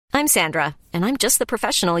I'm Sandra, and I'm just the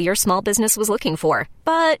professional your small business was looking for.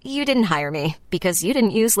 But you didn't hire me because you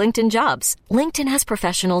didn't use LinkedIn Jobs. LinkedIn has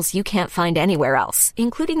professionals you can't find anywhere else,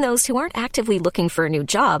 including those who aren't actively looking for a new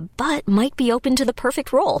job, but might be open to the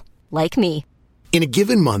perfect role, like me. In a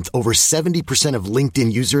given month, over 70% of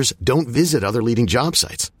LinkedIn users don't visit other leading job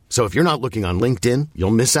sites. So if you're not looking on LinkedIn,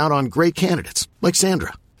 you'll miss out on great candidates like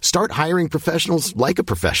Sandra. Start hiring professionals like a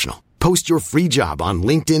professional. Post your free job on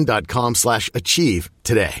linkedin.com/achieve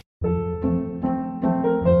today.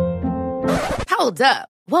 Hold up.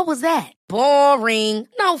 What was that? Boring.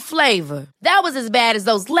 No flavor. That was as bad as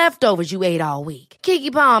those leftovers you ate all week.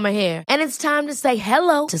 Keke Palmer here. And it's time to say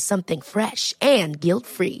hello to something fresh and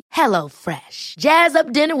guilt-free. Hello Fresh. Jazz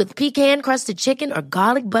up dinner with pecan-crusted chicken or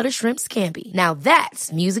garlic butter shrimp scampi. Now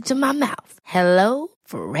that's music to my mouth. Hello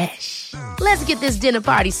Fresh. Let's get this dinner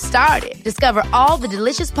party started. Discover all the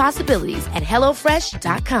delicious possibilities at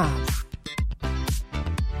HelloFresh.com.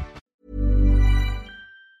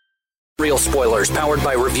 Real spoilers powered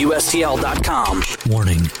by ReviewSTL.com.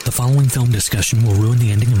 Warning, the following film discussion will ruin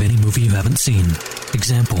the ending of any movie you haven't seen.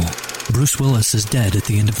 Example, Bruce Willis is dead at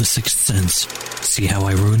the end of The Sixth Sense. See how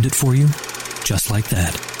I ruined it for you? Just like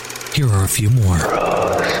that. Here are a few more.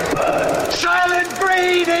 Rosebud. Silent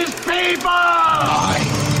breed is people! I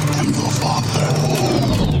am the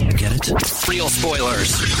father. Get it? Real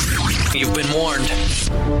spoilers. You've been warned.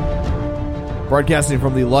 Broadcasting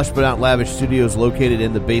from the lush but not lavish studios located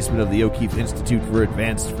in the basement of the O'Keefe Institute for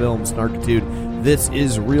Advanced Film Snarkitude, this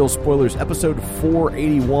is Real Spoilers, episode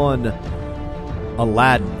 481,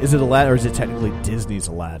 Aladdin. Is it Aladdin, or is it technically Disney's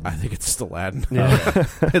Aladdin? I think it's just Aladdin. Yeah.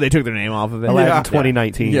 They took their name off of it. Aladdin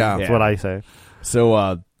 2019, yeah. that's what I say.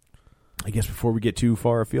 So, I guess before we get too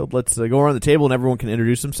far afield, let's go around the table and everyone can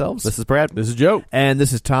introduce themselves. This is Brad. This is Joe. And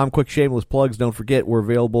this is Tom. Quick shameless plugs. Don't forget, we're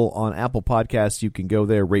available on Apple Podcasts. You can go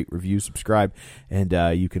there, rate, review, subscribe. And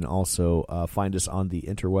you can also find us on the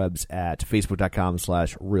interwebs at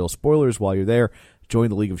facebook.com/real spoilers. While you're there, join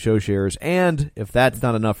the League of Show Shares. And if that's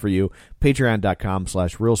not enough for you,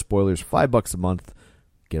 patreon.com/real spoilers, $5 a month.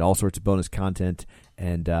 Get all sorts of bonus content.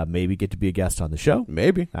 And maybe get to be a guest on the show.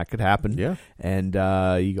 Maybe. That could happen. Yeah. And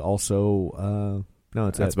you also... no,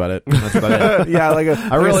 that's about it. That's about it. Yeah,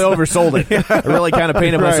 I really oversold it. I really kind of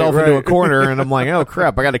painted myself into a corner, and I'm like, oh,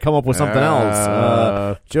 crap, I got to come up with something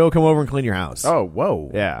else. Joe, come over and clean your house. Oh, whoa.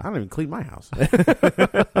 Yeah. I don't even clean my house.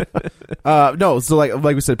 No, so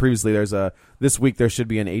like we said previously, there's this week there should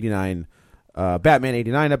be an 89... Batman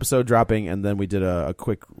 89 episode dropping, and then we did a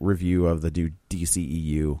quick review of the new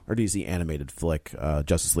DCEU or DC animated flick,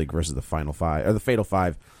 Justice League versus the Final Five or the Fatal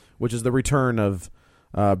Five, which is the return of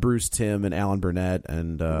Bruce Timm and Alan Burnett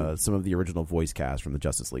and some of the original voice cast from the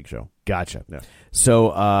Justice League show. Gotcha. Yeah. So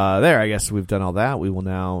there, I guess we've done all that. We will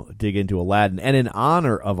now dig into Aladdin, and in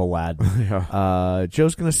honor of Aladdin,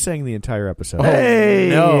 Joe's going to sing the entire episode. Hey,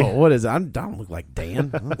 no, what is it? I don't look like Dan.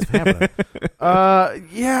 What's happening?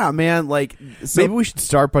 Yeah, man. Like, so maybe we should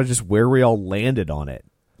start by just where we all landed on it,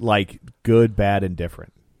 like good, bad, and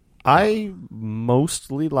different. I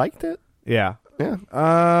mostly liked it. Yeah. Yeah. Okay.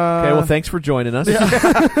 Well, thanks for joining us.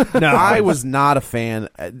 No, I was not a fan.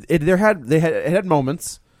 It had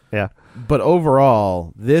moments. Yeah. But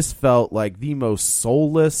overall, this felt like the most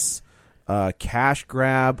soulless cash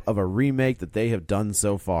grab of a remake that they have done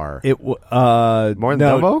so far. More than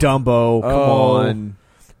Dumbo? Dumbo, come on.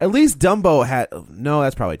 At least Dumbo had... No,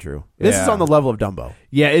 that's probably true. This is on the level of Dumbo.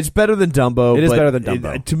 Yeah, it's better than Dumbo. It is better than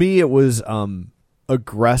Dumbo. To me, it was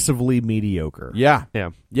aggressively mediocre. Yeah. Yeah.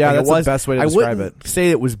 Yeah, Like, that's the best way to describe wouldn't it. say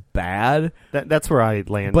it was bad. That's where I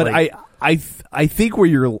land. But like, I think what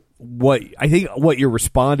you're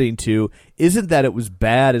responding to isn't that it was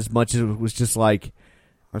bad as much as it was just like,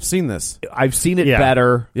 I've seen this. I've seen it Yeah.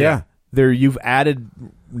 better. Yeah. There, you've added.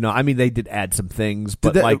 No, I mean they did add some things,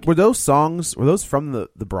 but were those songs? Were those from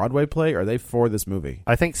the Broadway play? Or are they for this movie?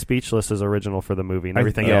 I think Speechless is original for the movie, and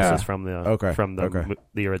everything yeah. else is from the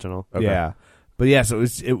the original. Okay. Yeah. But yeah, so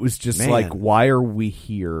it was just Man. like, why are we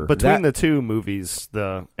here? Between the two movies,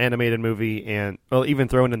 the animated movie and even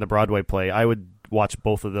thrown in the Broadway play, I would watch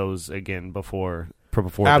both of those again before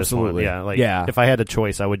Absolutely. This one. Yeah, if I had a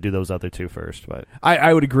choice, I would do those other two first. But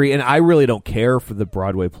I would agree, and I really don't care for the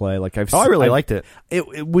Broadway play. Like I really liked it.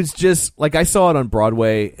 It was just like I saw it on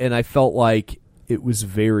Broadway, and I felt like it was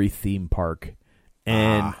very theme park,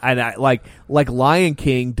 and I like Lion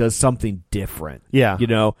King does something different. Yeah, you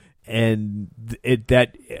know, and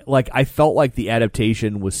I felt like the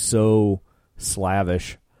adaptation was so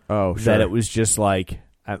slavish. Oh, sure. That it was just like.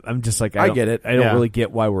 I'm just like I get it. I don't really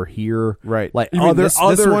get why we're here. Right. Like you mean this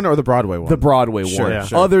one or the Broadway one? The Broadway sure, one. Yeah.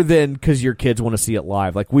 Sure. Other than because your kids want to see it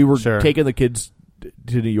live. Like we were taking the kids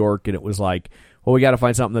to New York, and it was like well, we got to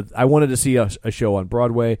find something that I wanted to see a show on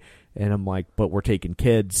Broadway. And I'm like, but we're taking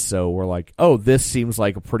kids, so we're like, oh, this seems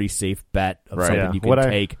like a pretty safe bet of something you can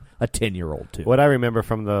take a 10-year-old to. What I remember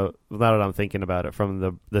from now that I'm thinking about it,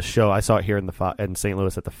 from the show, I saw it here in St.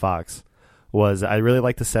 Louis at the Fox, was I really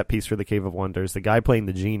liked the set piece for the Cave of Wonders. The guy playing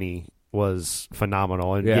the genie was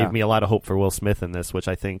phenomenal and gave me a lot of hope for Will Smith in this, which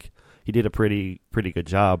I think he did a pretty good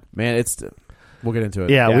job. Man, we'll get into it.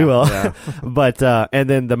 Yeah, we will. Yeah. But and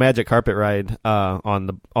then the magic carpet ride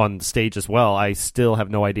on stage as well. I still have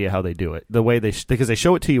no idea how they do it. The way because they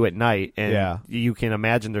show it to you at night, and you can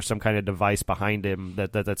imagine there's some kind of device behind him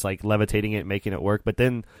that's like levitating it, making it work. But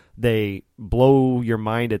then they blow your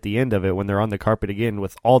mind at the end of it when they're on the carpet again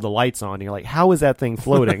with all the lights on. And you're like, how is that thing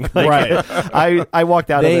floating? Like, I walked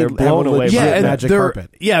out of there blown away by the magic carpet.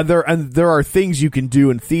 Yeah, there are things you can do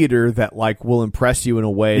in theater that like will impress you in a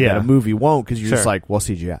way that a movie won't, because you're just like, well,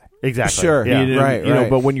 CGI. Exactly. Sure. Yeah. Right. You know,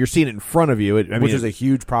 but when you're seeing it in front of you, which is a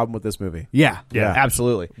huge problem with this movie. Yeah,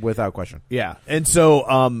 absolutely, without question. Yeah, and so,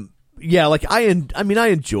 like I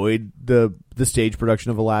enjoyed the stage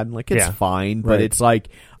production of Aladdin. Like, it's fine, but it's like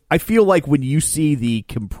I feel like when you see the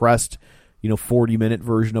compressed, 40-minute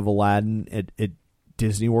version of Aladdin at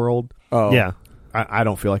Disney World, I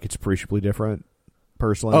don't feel like it's appreciably different.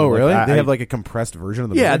 Personally. Oh, really? Like, they have like a compressed version of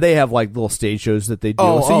the movie? Yeah, they have like little stage shows that they do.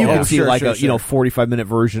 So you can see 45-minute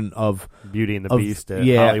version of Beauty and the Beast at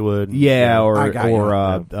Hollywood. Yeah, or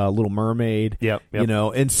Little Mermaid. Yep.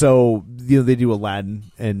 And so they do Aladdin.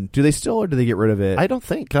 And do they still, or do they get rid of it? I don't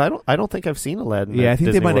think I've seen Aladdin. Yeah, I think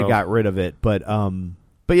Disney they might have World. got rid of it, but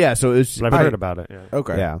yeah. So it's. But I've heard about it. Yeah.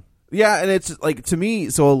 Okay. Yeah, and it's like, to me,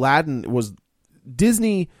 so Aladdin was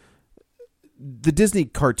Disney. The Disney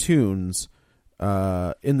cartoons.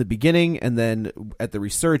 In the beginning, and then at the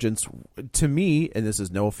resurgence, to me, and this is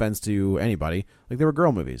no offense to anybody, like, they were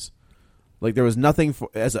girl movies. Like, there was nothing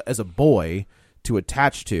as a boy to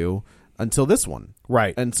attach to until this one,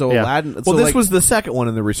 right? And so Aladdin. Well, this was the second one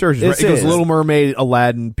in the resurgence. Right? It goes Little Mermaid,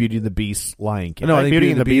 Aladdin, Beauty and the Beast, Lion King. No, I think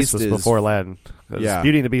Beauty and the Beast was before Aladdin. Yeah,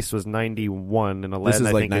 Beauty and the Beast was 91, and Aladdin, this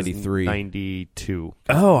is like 93, 92.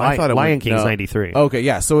 Oh, I thought Lion King's 93. Okay,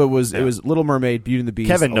 yeah. So it was Little Mermaid, Beauty and the Beast.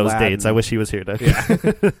 Kevin knows Aladdin, dates. I wish he was here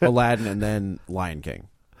to. Aladdin, and then Lion King.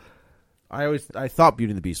 I thought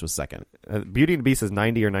Beauty and the Beast was second. Beauty and the Beast is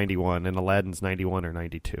 90 or 91, and Aladdin's 91 or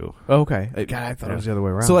 92. Okay. God, I thought it was the other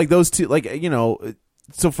way around. So like those two, like,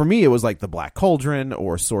 so for me it was like the Black Cauldron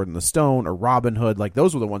or Sword in the Stone or Robin Hood. Like,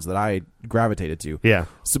 those were the ones that I gravitated to. Yeah.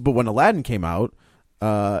 So, but when Aladdin came out,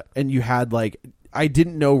 and you had like, I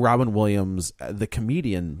didn't know Robin Williams, the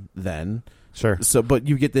comedian, then. Sure. So, but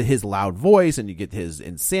you get his loud voice, and you get his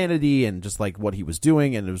insanity, and just like what he was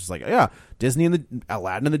doing, and it was just like, Disney and the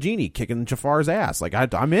Aladdin and the genie kicking Jafar's ass. Like,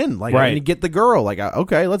 I'm in. Like, right. And you get the girl. Like,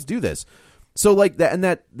 okay, let's do this. So like that, and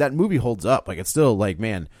that movie holds up. Like, it's still like,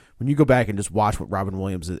 man, when you go back and just watch what Robin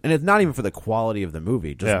Williams is, and it's not even for the quality of the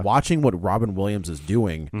movie, just watching what Robin Williams is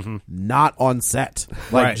doing, not on set,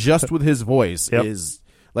 like just with his voice, is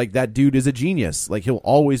like, that dude is a genius. Like, he'll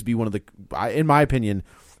always be one of the, in my opinion,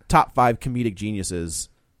 top 5 comedic geniuses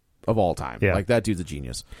of all time. Yeah. Like, that dude's a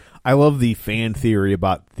genius. I love the fan theory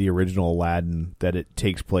about the original Aladdin, that it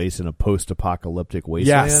takes place in a post-apocalyptic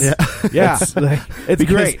wasteland. Yes. It's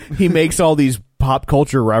great. He makes all these pop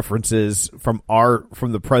culture references from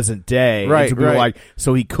the present day. Right. And so people are like,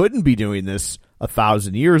 so he couldn't be doing this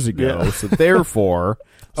 1,000 years ago. So therefore,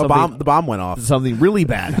 the bomb went off. Something really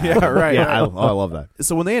bad happened. Yeah, right. Yeah, I love that.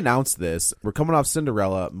 So when they announced this, we're coming off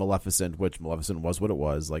Cinderella, Maleficent, which Maleficent was what it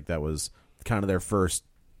was. Like, that was kind of their first.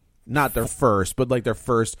 Not their first, but like their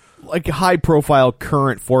first, like, high profile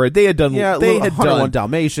current for it. They had done, they had 101 done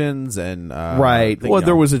Dalmatians, and right. Well,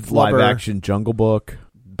 there was a live action Jungle Book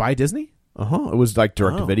by Disney. It was like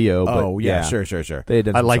direct to video. But yeah, sure. They had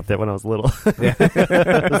done I liked that when I was little.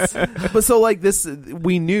 But so like this,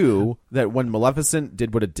 we knew that when Maleficent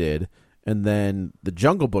did what it did, and then the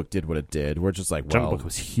Jungle Book did what it did, we're just like, well, Jungle Book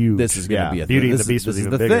was huge. This is going to be a Beauty thing. and the Beast was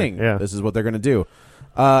even the bigger. thing. Yeah. This is what they're going to do.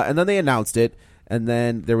 And then they announced it. And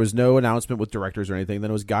then there was no announcement with directors or anything. Then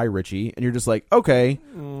it was Guy Ritchie, and you're just like, okay,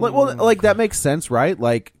 like that makes sense, right?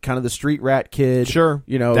 Like, kind of the street rat kid, sure.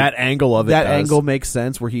 That angle of it. That angle makes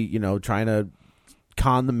sense, where he, trying to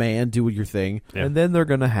con the man, do your thing, and then they're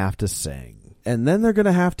gonna have to sing.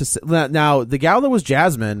 Now the gal that was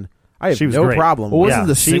Jasmine, I have no great. problem. Well, it wasn't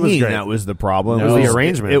the she was singing great. that was the problem. No. It was the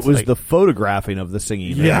arrangement. It was Like, the photographing of the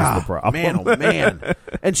singing that was the problem. Man, oh man.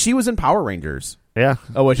 And she was in Power Rangers. Yeah.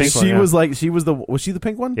 Oh, was She was like, was she the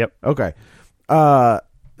pink one? Yep. Okay.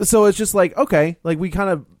 So it's just like, okay, like, we kind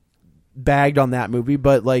of bagged on that movie,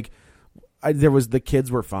 but like, there was the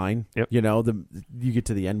kids were fine. Yep. You know, you get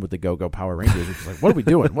to the end with the Go-Go Power Rangers. It's like, what are we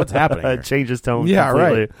doing? What's happening? It changes tone. Yeah,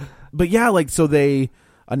 completely. right. But yeah, like so they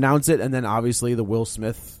announce it, and then obviously the Will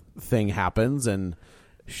Smith thing happens, and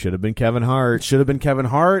should have been Kevin Hart.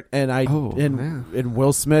 And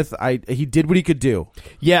Will Smith, he did what he could do.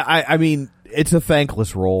 Yeah, I mean, it's a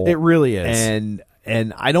thankless role. It really is,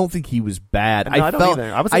 and I don't think he was bad. No, I don't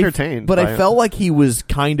either. I was entertained, but by I felt like he was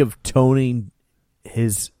kind of toning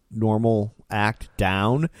his normal act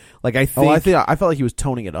down. Like I felt like he was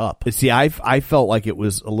toning it up. See, I felt like it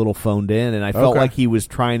was a little phoned in, and I felt like he was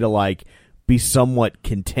trying to like be somewhat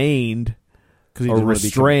contained or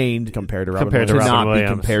restrained compared to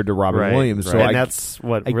Robin Williams. Right. So and that's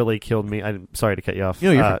what really killed me. I'm sorry to cut you off.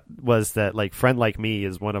 Was that like "Friend Like Me"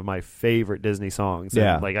 is one of my favorite Disney songs.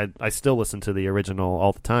 Yeah, and, like I still listen to the original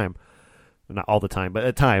all the time. Not all the time, but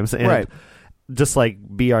at times. And right. Just like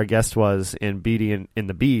Be Our Guest was in Beauty and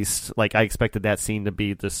the Beast, like I expected that scene to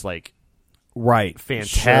be just like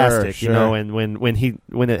fantastic, sure. you know. And when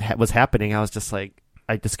it was happening, I was just like,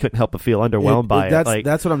 I just couldn't help but feel underwhelmed by it.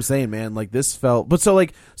 That's what I'm saying, man. Like this felt, but so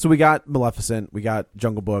we got Maleficent, we got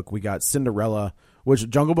Jungle Book, we got Cinderella, which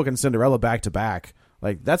Jungle Book and Cinderella back to back.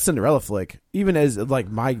 Like that Cinderella flick, even as like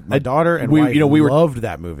my daughter and wife, we loved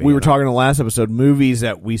that movie. We were talking in the last episode, movies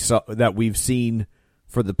that we've seen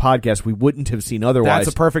for the podcast we wouldn't have seen otherwise.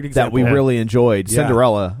 That's a perfect example. That we really enjoyed. Yeah.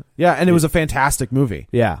 Cinderella. Yeah, and it was a fantastic movie.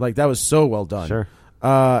 Yeah. Like that was so well done. Sure.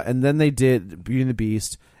 And then they did Beauty and the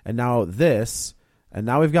Beast, and now this, and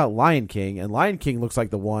now we've got Lion King, and Lion King looks like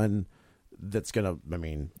the one that's gonna,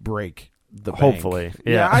 break the bank. Hopefully.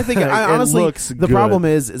 Yeah. I think honestly looks the good. problem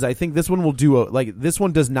is I think this one will do this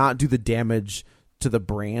one does not do the damage to the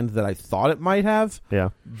brand that I thought it might have. Yeah.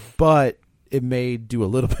 But it may do a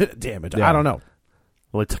little bit of damage. Yeah. I don't know.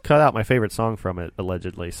 Well, they cut out my favorite song from it,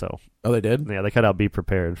 allegedly. So, oh, they did? Yeah, they cut out "Be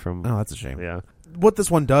Prepared" from. Oh, that's a shame. Yeah. What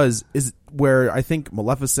this one does is where I think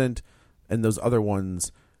Maleficent and those other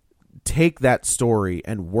ones take that story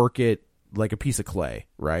and work it like a piece of clay,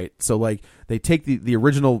 right? So like they take the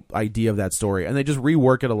original idea of that story and they just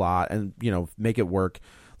rework it a lot and make it work.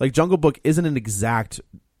 Like Jungle Book isn't an exact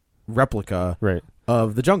replica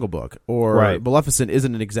of the Jungle Book, or Maleficent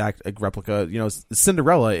isn't an exact replica.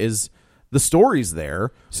 Cinderella is. The story's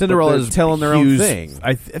there. Cinderella is telling their own thing.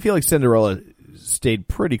 I feel like Cinderella stayed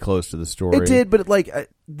pretty close to the story. It did, but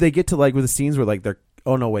they get to with the scenes where they're.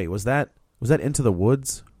 Oh no! Wait, was that Into the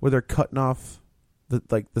Woods where they're cutting off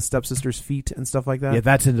the stepsister's feet and stuff like that? Yeah,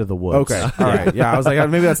 that's Into the Woods. Okay, all right. Yeah, I was like,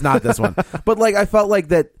 maybe that's not this one. But I felt like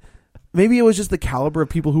that. Maybe it was just the caliber of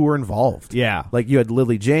people who were involved. Yeah, like you had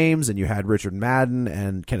Lily James and you had Richard Madden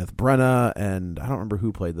and Kenneth Branagh and I don't remember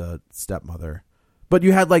who played the stepmother. But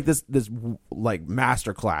you had this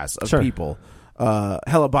master class of people.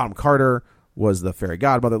 Hella Bonham Carter was the fairy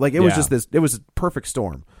godmother. It was just this. It was a perfect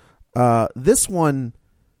storm. This one,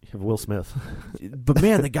 you have Will Smith. But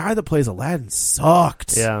man, the guy that plays Aladdin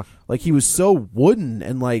sucked. Yeah, he was so wooden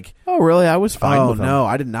and Oh really? I was fine. Oh with him. no,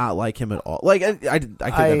 I did not like him at all. I take that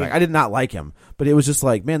back. I did not like him. But it was just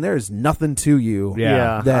man, there is nothing to you.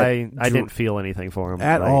 Yeah. I didn't feel anything for him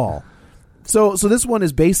at all. So this one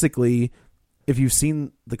is basically. If you've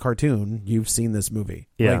seen the cartoon, you've seen this movie.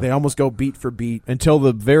 Yeah. They almost go beat for beat until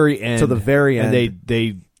the very end. And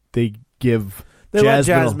they give let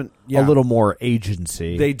Jasmine a little more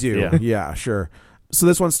agency. They do. Yeah, sure. So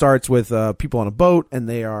this one starts with people on a boat, and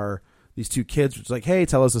they are these two kids. It's like, hey,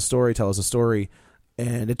 tell us a story.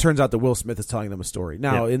 And it turns out that Will Smith is telling them a story.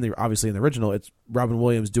 Now, obviously in the original, it's Robin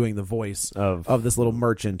Williams doing the voice of this little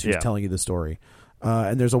merchant who's telling you the story.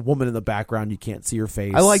 And there's a woman in the background. You can't see her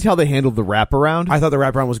face. I liked how they handled the wraparound. I thought the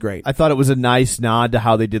wraparound was great. I thought it was a nice nod to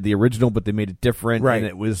how they did the original, but they made it different. Right. And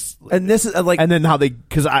it was, and this is and then how they,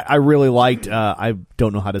 because I really liked. I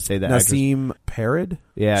don't know how to say that. Nasim Perid.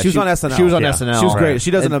 Yeah, she was on SNL. She was on SNL. She was great.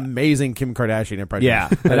 She does an amazing Kim Kardashian impression. Yeah,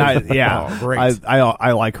 and great.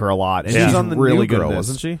 I like her a lot. And she's on the really New good, Girl,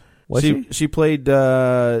 wasn't she? Was she? She played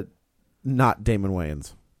not Damon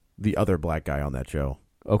Wayans, the other black guy on that show.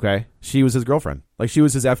 Okay, she was his girlfriend. She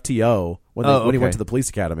was his FTO when he went to the police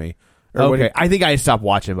academy. Okay, I think I stopped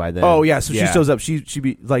watching by then. Oh yeah, so she shows up. She is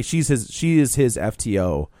his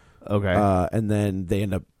FTO. Okay, and then they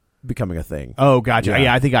end up becoming a thing. Oh, gotcha.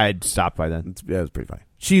 Yeah, I think I had stopped by then. It was pretty funny.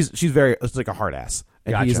 She's very. It's like a hard ass,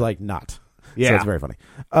 and he's not. Yeah, so it's very funny.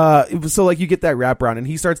 So you get that wraparound, and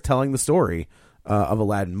he starts telling the story of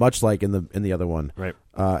Aladdin, much like in the other one, right?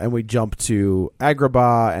 And we jump to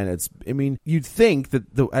Agrabah, and it's. I mean, you'd think that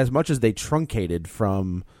as much as they truncated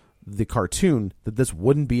from the cartoon, that this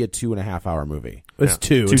wouldn't be a 2.5 hour movie. It's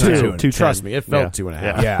two. Trust me, it felt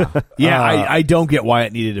 2.5. Yeah, I don't get why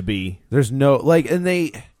it needed to be. There's no and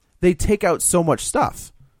they take out so much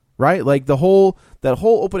stuff, right? Like that whole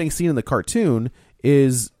opening scene in the cartoon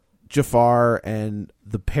is Jafar and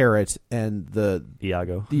the parrot and the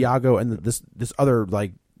Iago and this other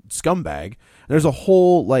like scumbag. And there's a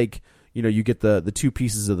whole like, you know, you get the two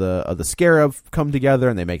pieces of the scarab come together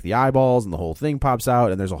and they make the eyeballs and the whole thing pops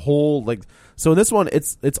out and there's a whole like, so in this one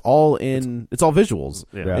it's all visuals.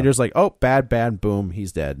 Yeah. And you're just like, oh, bad, boom,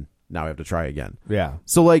 he's dead. Now we have to try again. Yeah.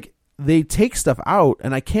 So like they take stuff out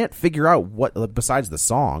and I can't figure out what, like, besides the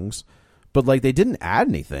songs, but like they didn't add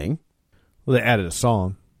anything. Well, they added a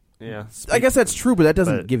song. Yeah. I guess that's true, but that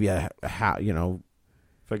doesn't give you you know.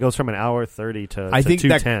 If it goes from an hour 30 to I think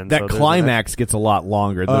 2:10, that climax gets a lot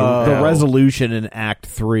longer. The resolution in Act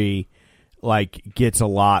 3 like gets a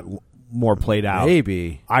lot more played out.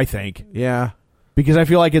 Maybe. I think. Yeah. Because I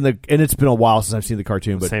feel like and it's been a while since I've seen the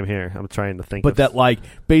cartoon, but same here. I'm trying to think. But that like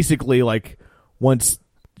basically like once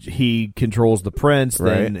he controls the prince,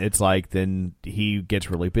 then it's like then he gets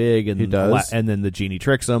really big, and he does, and then the genie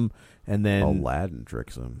tricks him, and then Aladdin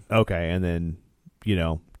tricks him. Okay, and then you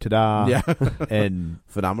know, ta-da, yeah, and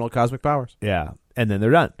phenomenal cosmic powers. Yeah, and then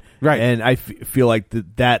they're done. Right, and I feel like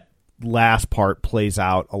that last part plays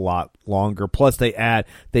out a lot longer. Plus, they add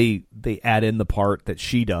in the part that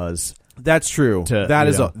she does. That's true.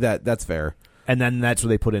 That's fair. And then that's where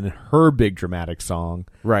they put in her big dramatic song,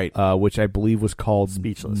 right? Which I believe was called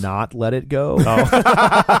 "Speechless." Not Let It Go.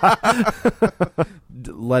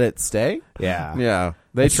 Let It Stay. Yeah, yeah.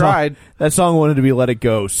 They tried. That song wanted to be Let It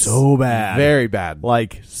Go so bad, very bad,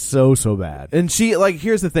 like so bad. And she like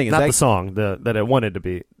here's the thing: not the song that it wanted to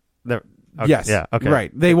be. Okay. Yes. Yeah. Okay. Right.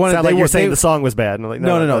 They wanted. You're saying the song was bad. And I'm like,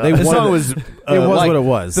 no. The song was. It was like, what it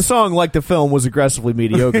was. The song, like the film, was aggressively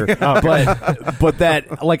mediocre. but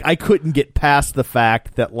that, like, I couldn't get past the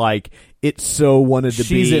fact that, like, it so wanted to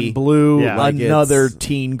She's be in Blue, another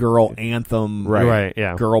teen girl anthem, right?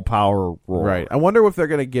 Yeah, girl power roar. Right. I wonder if they're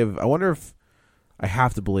going to give. I wonder if I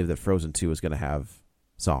have to believe that Frozen 2 is going to have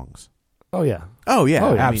songs. Oh yeah. Oh yeah.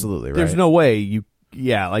 Oh, absolutely. I mean, there's no way you.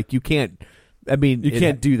 Yeah, like you can't. I mean, you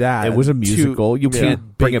can't do that. It was a musical. You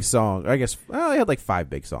can't bring a song. I guess. Well, they had like 5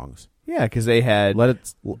 big songs. Yeah, because they had Let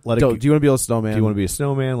It. Do you want to be a snowman? Do you want to be a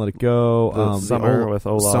snowman? Let It Go. Summer with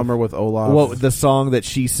Olaf. Summer with Olaf. Well, the song that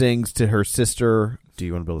she sings to her sister. Do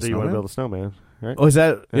you want to build a snowman? snowman? You want to build a snowman? Right? Oh, is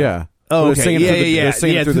that? Yeah. Oh, okay.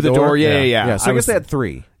 Singing through the door. Yeah. So I guess they had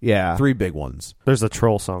 3. Yeah, 3 big ones. There's a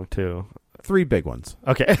troll song too. 3 big ones.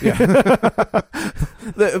 Okay. Yeah.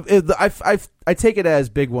 I take it as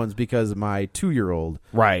big ones because my 2-year-old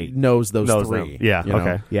knows those 3. Them. Yeah.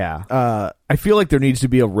 Okay. Yeah. I feel like there needs to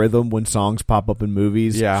be a rhythm when songs pop up in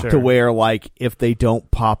movies. Yeah. To where like if they don't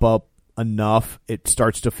pop up enough, it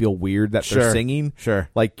starts to feel weird that they're singing. Sure.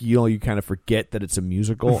 Like you kind of forget that it's a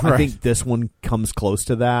musical. Right. I think this one comes close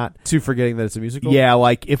to that. To forgetting that it's a musical. Yeah.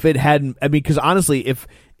 Like if it hadn't. I mean, because honestly, if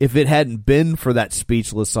it hadn't been for that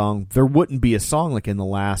Speechless song, there wouldn't be a song like in the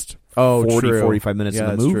last 45 minutes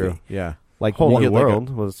of the movie. True. Yeah. Like Whole New like World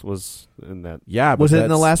was in that. Yeah. Was it in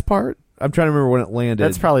the last part? I'm trying to remember when it landed.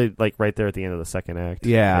 That's probably like right there at the end of the second act.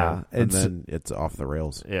 Yeah. And then it's off the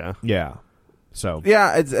rails. Yeah. Yeah. So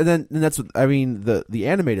yeah, and that's what I mean. The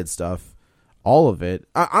animated stuff, all of it.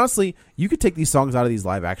 Honestly, you could take these songs out of these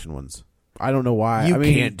live action ones. I don't know why. You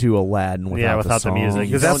can't do Aladdin without the music,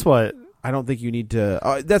 because that's what. I don't think you need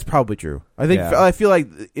to. That's probably true. I feel like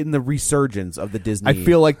in the resurgence of the Disney, I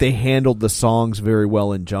feel like they handled the songs very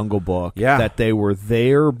well in Jungle Book. Yeah, that they were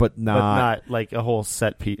there, but not like a whole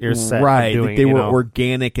set piece. Set right, doing, they were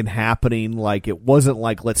organic and happening. Like it wasn't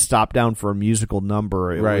like let's stop down for a musical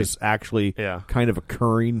number. It was actually kind of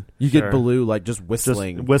occurring. You get Baloo like just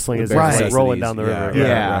whistling, is like rolling down the river.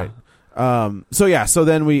 Yeah. Right. So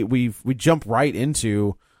then we jump right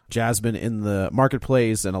into Jasmine in the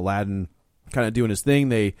marketplace and Aladdin kind of doing his thing.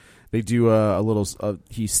 They do a little.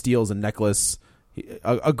 He steals a necklace.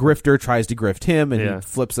 A grifter tries to grift him, and he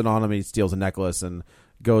flips it on him. And he steals a necklace and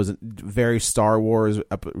goes very Star Wars,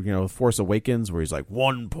 Force Awakens, where he's like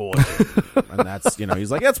 1 portion, and that's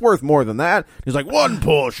he's like that's worth more than that. He's like 1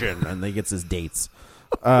 portion, and he gets his dates.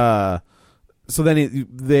 So then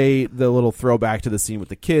the little throwback to the scene with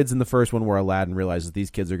the kids in the first one where Aladdin realizes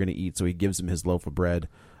these kids are going to eat, so he gives them his loaf of bread.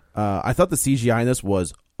 I thought the CGI in this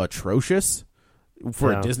was atrocious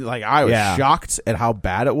for a Disney. Like I was shocked at how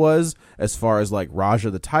bad it was, as far as like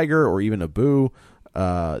Raja the tiger or even Abu.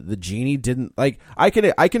 The genie didn't like. I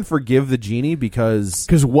can forgive the genie because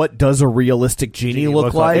what does a realistic genie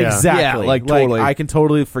look like? Yeah. Exactly. Yeah, totally. I can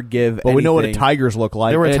totally forgive. But we know what anything. tigers look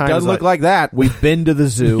like. It doesn't look like that. We've been to the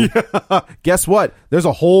zoo. Guess what? There's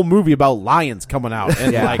a whole movie about lions coming out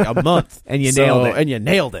in like a month, And you nailed it. And you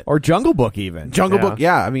nailed it. Or Jungle Book, even. Jungle Book.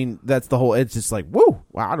 Yeah, I mean that's the whole. It's just like woo.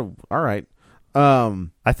 Wow. All right.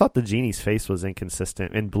 I thought the genie's face was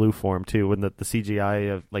inconsistent in blue form too, when the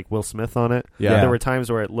CGI of like Will Smith on it. Yeah. There were times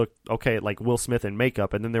where it looked okay, like Will Smith in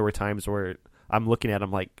makeup, and then there were times where I'm looking at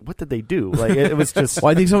him like, what did they do? Like it was just.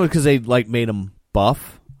 Well, I think some because they like made him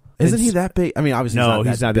buff. Isn't he that big? I mean, obviously, No,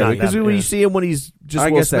 he's not that big. Because when you see him when he's just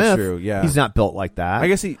I Will guess that's Smith, true, yeah. he's not built like that. I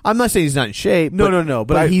guess I'm not saying he's not in shape. No.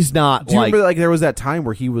 But he's not. Do you like, remember like there was that time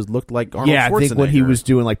where he looked like Arnold yeah, I think when he Schwarzenegger. was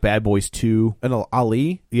doing like Bad Boys 2. And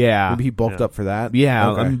Ali? Yeah. Maybe he bulked up for that?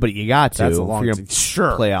 Yeah, Okay. I mean, but you got to. That's a if long you're gonna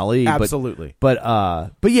sure. play Ali. Absolutely. But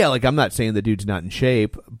yeah, like I'm not saying the dude's not in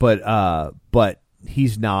shape, but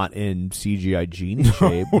he's not in CGI genie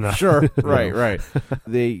shape. Sure. Right.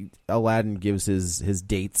 Aladdin gives his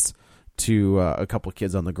dates to a couple of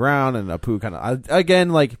kids on the ground, and Apu kind of again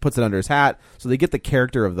like puts it under his hat. So they get the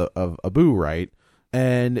character of Abu right,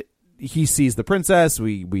 and he sees the princess.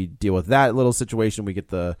 We deal with that little situation. We get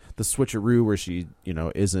the switcheroo where she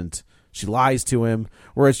she lies to him,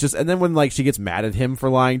 where it's just, and then when like she gets mad at him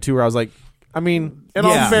for lying to her, I was like, I mean, in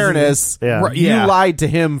all fairness, you lied to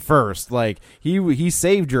him first. Like he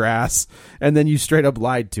saved your ass, and then you straight up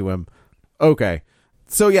lied to him. Okay.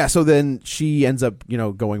 So then she ends up,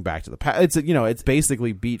 going back to the past. It's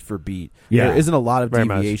basically beat for beat. Yeah. There isn't a lot of Very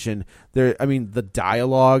deviation. There, I mean, the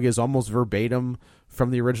dialogue is almost verbatim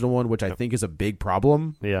from the original one, which I think is a big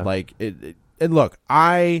problem. Yeah. Like it and look,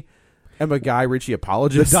 I am a Guy Ritchie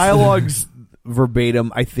apologist. The dialogue's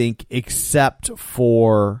verbatim, I think, except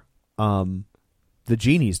for the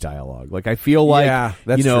genie's dialogue. Like I feel like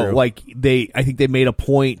that's true. like I think they made a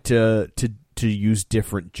point to use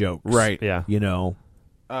different jokes. Right. Yeah.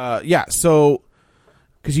 So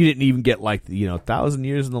because you didn't even get like 1,000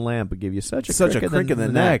 years in the lamp would give you such a crick in the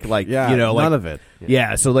neck. like none of it.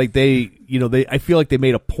 Yeah, so like they I feel like they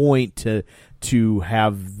made a point to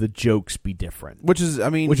have the jokes be different, Which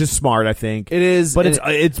is smart, I think. It is, but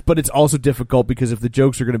it's also difficult because if the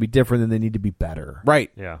jokes are going to be different, then they need to be better.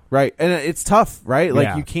 Right. Yeah. Right. And it's tough, right? Like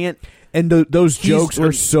Yeah. you can't. And those jokes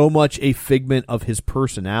are so much a figment of his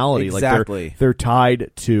personality. Exactly. Like they're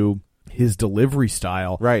tied to his delivery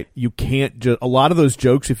style. Right. You can't just, a lot of those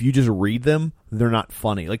jokes, if you just read them, they're not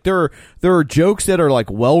funny. Like there are jokes that are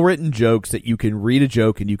like well-written jokes that you can read a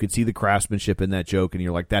joke and you can see the craftsmanship in that joke and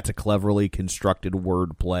you're like, that's a cleverly constructed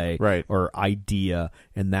wordplay right. or idea,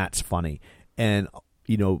 and that's funny. And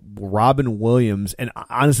Robin Williams, and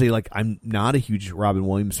honestly, like I'm not a huge Robin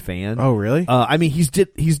Williams fan. Oh, really? I mean, he's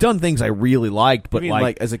done things I really liked, but you mean,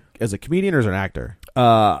 like as a comedian or as an actor?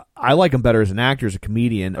 I like him better as an actor, as a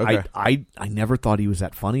comedian. Okay. I never thought he was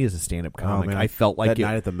that funny as a stand-up comic. Man. I felt like that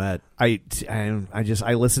night at the Met. I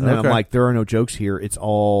listened to him. I'm like, there are no jokes here. It's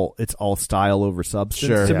all style over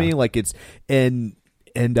substance to me. Like it's and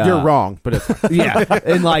you're wrong, but it's yeah,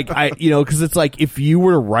 and like because it's like if you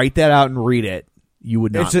were to write that out and read it, you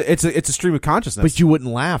would not. It's a stream of consciousness, but you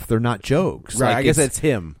wouldn't laugh. They're not jokes, right? Like, I guess it's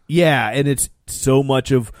him. Yeah, and it's so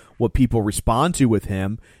much of what people respond to with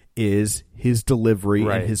him is his delivery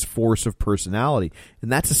and his force of personality,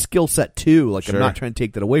 and that's a skill set too. Like I'm not trying to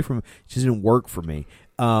take that away from him. It just didn't work for me.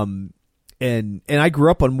 And I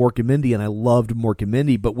grew up on Mork and Mindy, and I loved Mork and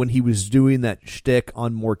Mindy. But when he was doing that shtick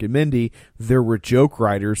on Mork and Mindy, there were joke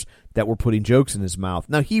writers that were putting jokes in his mouth.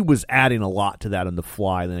 Now he was adding a lot to that on the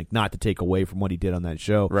fly, like not to take away from what he did on that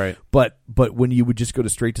show. Right. But when you would just go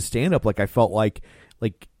straight to stand up, like I felt like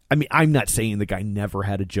I mean, I'm not saying the guy never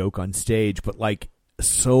had a joke on stage, but like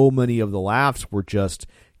so many of the laughs were just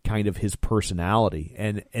kind of his personality,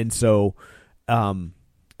 and so.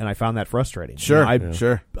 And I found that frustrating. Sure,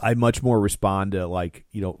 I much more respond to like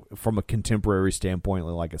from a contemporary standpoint,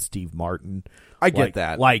 like a Steve Martin. I get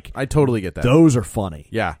that. Like I totally get that. Those are funny.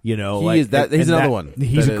 Yeah, he's another one.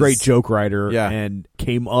 He's a great joke writer. Yeah. And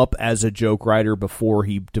came up as a joke writer before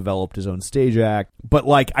he developed his own stage act. But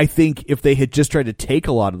like I think if they had just tried to take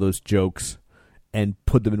a lot of those jokes and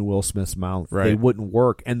put them in Will Smith's mouth, they wouldn't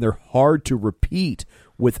work, and they're hard to repeat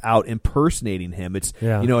without impersonating him. It's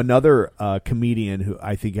another comedian who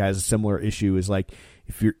I think has a similar issue is like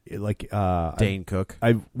if you're like Dane Cook.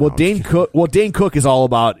 Dane Cook is all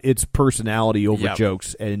about its personality over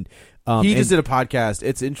jokes, and he just did a podcast.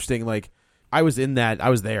 It's interesting. Like I was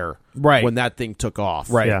there when that thing took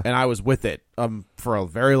off, right? And I was with it for a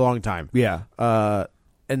very long time, yeah.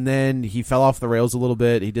 and then he fell off the rails a little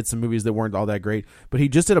bit. He did some movies that weren't all that great, but he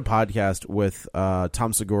just did a podcast with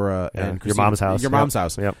Tom Segura and Your Mom's House. Your Mom's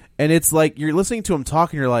House. Yep. And it's like you're listening to him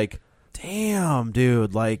talk, and you're like, damn,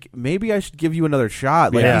 dude, like maybe I should give you another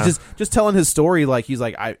shot. Like he's just telling his story, like he's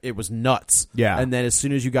like, it was nuts. Yeah. And then as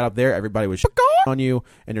soon as you got up there, everybody was on you,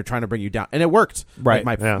 and they're trying to bring you down, and it worked. Right.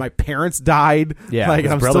 Like my parents died. Yeah. Like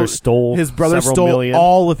His brother stole several million.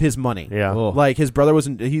 all of his money. Yeah. Ugh. Like his brother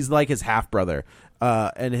he's like his half brother.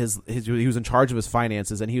 And he was in charge of his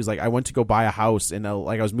finances, and he was like, I went to go buy a house in I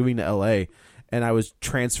was moving to LA, and I was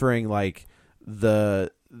transferring like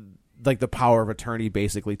the power of attorney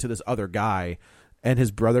basically to this other guy, and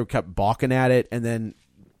his brother kept balking at it, and then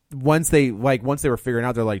once they were figuring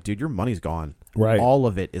out, they're like, dude, your money's gone. Right. All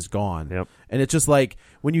of it is gone. Yep. And it's just like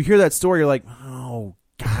when you hear that story, you're like, oh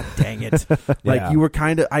God dang it. Like you were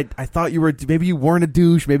kind of I thought you were, maybe you weren't a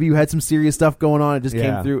douche, maybe you had some serious stuff going on, it just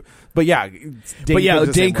came through. But yeah,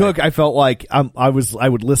 Dane Cook, I felt like I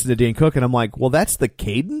would listen to Dane Cook and I'm like, well, that's the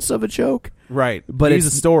cadence of a joke. Right. But he's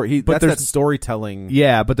it's a story. but That's there's that storytelling.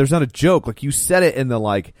 Yeah, but there's not a joke. Like you said it in the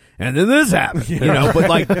like, and then this happened, you know.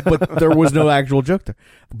 But there was no actual joke there.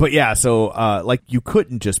 But yeah, so like you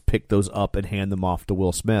couldn't just pick those up and hand them off to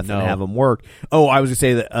Will Smith and have them work. Oh, I was gonna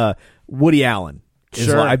say that Woody Allen.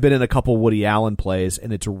 Sure. I've been in a couple Woody Allen plays,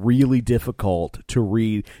 and it's really difficult to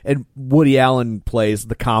read. And Woody Allen plays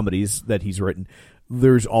the comedies that he's written.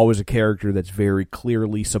 There's always a character that's very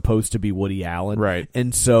clearly supposed to be Woody Allen, right?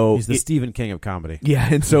 And so he's the Stephen King of comedy. Yeah,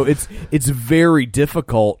 and so it's very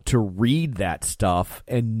difficult to read that stuff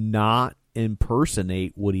and not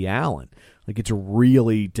impersonate Woody Allen. Like it's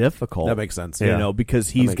really difficult. That makes sense. You know, because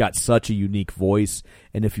he's got such a unique voice,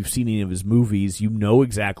 and if you've seen any of his movies, you know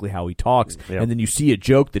exactly how he talks. Yep. And then you see a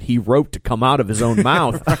joke that he wrote to come out of his own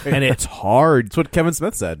mouth, and it's hard. That's what Kevin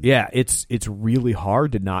Smith said. Yeah, it's really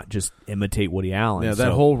hard to not just imitate Woody Allen. Yeah,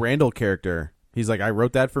 that whole Randall character. He's like, I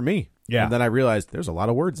wrote that for me. Yeah. And then I realized there's a lot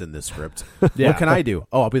of words in this script. What can I do?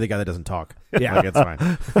 Oh, I'll be the guy that doesn't talk. Yeah. Like, it's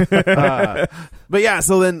fine. But yeah,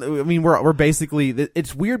 so then, I mean, we're basically,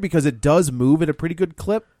 it's weird because it does move at a pretty good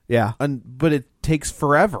clip. Yeah. But it takes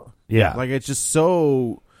forever. Yeah. Like, it's just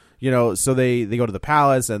so, so they go to the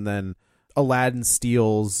palace, and then Aladdin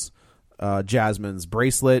steals Jasmine's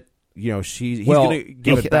bracelet. He's going to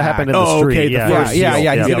give it back. That happened in the street.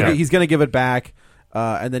 Okay. He's going to give it back.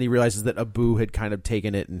 And then he realizes that Abu had kind of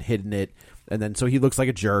taken it and hidden it. And then so he looks like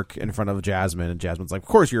a jerk in front of Jasmine. And Jasmine's like, of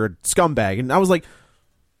course you're a scumbag. And I was like,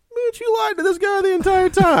 bitch, you lied to this guy the entire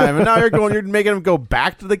time. And now you're making him go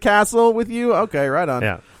back to the castle with you? Okay, right on.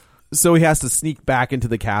 Yeah. So he has to sneak back into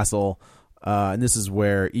the castle. And this is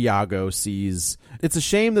where Iago sees. It's a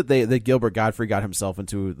shame that Gilbert Gottfried got himself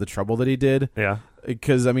into the trouble that he did. Yeah.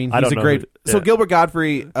 Because, I mean, he's a great. So Gilbert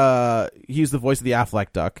Gottfried, he's the voice of the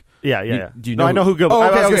Affleck Duck. Yeah. Do you know? I know who Gilbert.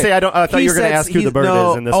 I was going to say I thought you were going to ask who the bird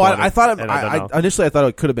is in this one. I thought initially I thought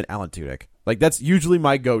it could have been Alan Tudyk. Like that's usually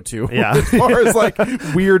my go-to. Yeah. As far as like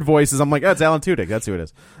weird voices, I'm like, that's Alan Tudyk. That's who it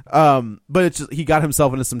is. But it's just he got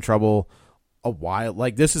himself into some trouble a while.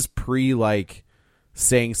 Like this is pre like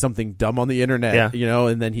saying something dumb on the internet,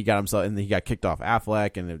 and then he got himself, and then he got kicked off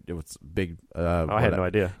Affleck, and it was big. I had no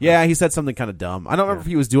idea. Yeah, he said something kind of dumb. I don't remember if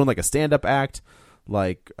he was doing like a stand-up act,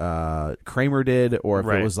 like Kramer did, or if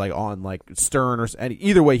it was like on like Stern or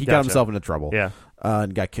either way, he got himself into trouble. Yeah,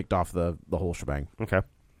 and got kicked off the whole shebang. Okay,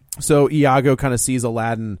 so Iago kind of sees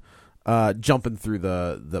Aladdin jumping through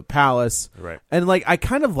the palace, right? And like I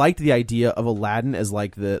kind of liked the idea of Aladdin as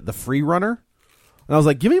like the free runner. And I was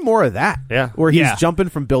like, give me more of that. Yeah. Where he's jumping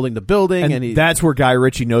from building to building. And that's where Guy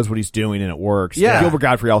Ritchie knows what he's doing, and it works. Yeah. Gilbert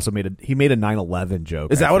Gottfried also made a 9/11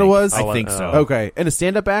 joke. Is that what it was? I think so. Okay. And a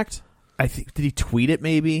stand-up act? I think, did he tweet it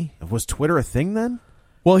maybe? Was Twitter a thing then?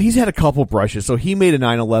 Well, he's had a couple brushes. So he made a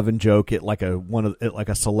 9/11 joke at like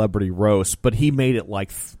a celebrity roast, but he made it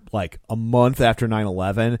like a month after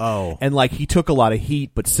 9/11. Oh. And like he took a lot of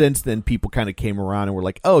heat, but since then people kind of came around and were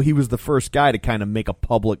like, "Oh, he was the first guy to kind of make a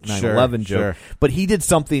public 9/11 joke." Sure. But he did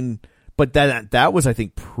something, but that was I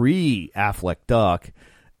think pre Affleck Duck.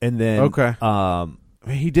 And then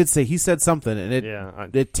he said something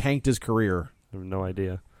and it tanked his career. I have no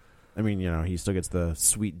idea. I mean, he still gets the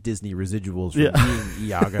sweet Disney residuals from being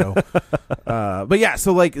Iago. But yeah,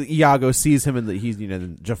 so like Iago sees him and he's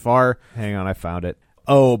Jafar. Hang on, I found it.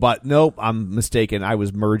 Oh, but nope, I'm mistaken. I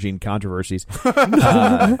was merging controversies.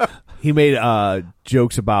 He made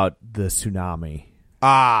jokes about the tsunami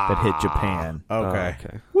that hit Japan. Okay.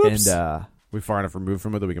 Whoops. And We far enough removed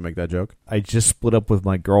from it that we can make that joke. I just split up with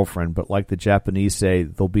my girlfriend, but like the Japanese say,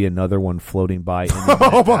 there'll be another one floating by.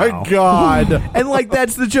 Oh my God! And like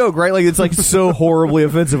that's the joke, right? Like it's like so horribly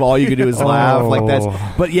offensive. All you can do is laugh. Like that's.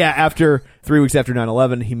 But yeah, after 3 weeks after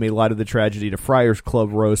 9/11, he made light of the tragedy at a Friars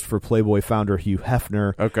Club roast for Playboy founder Hugh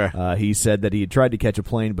Hefner. Okay, he said that he had tried to catch a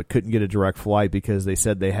plane but couldn't get a direct flight because they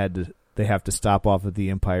said they have to stop off at the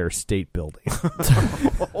Empire State Building.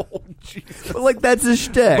 Oh, Jesus. But like that's his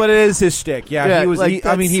shtick. But it is his shtick. Yeah, he was.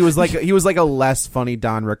 like, he was like a less funny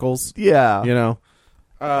Don Rickles. Yeah, you know.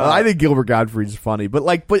 I think Gilbert Gottfried's funny, but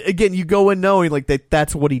again, you go in knowing like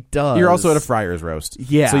that's what he does. You're also at a Friars roast,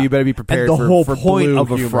 yeah. So you better be prepared. And the whole for point blue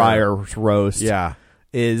of a humor. Friars roast, yeah,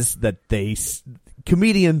 is that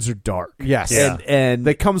comedians are dark. Yes, and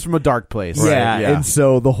that comes from a dark place. Yeah, right? Yeah, and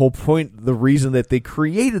so the whole point, the reason that they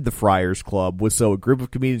created the Friars Club was so a group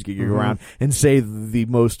of comedians could get around and say the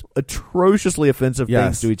most atrociously offensive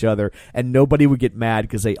things to each other, and nobody would get mad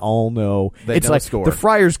because they all know it's like score. The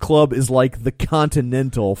Friars Club is like the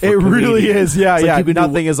Continental. For it comedians. really is. Yeah, it's like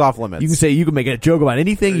nothing is off limits. You can make a joke about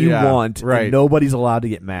anything you want, right? And nobody's allowed to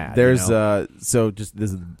get mad. There's so just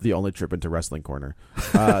this is the only trip into Wrestling Corner.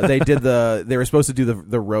 They were supposed to do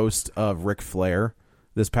the roast of Ric Flair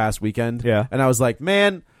this past weekend. Yeah. And I was like,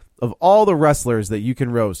 man, of all the wrestlers that you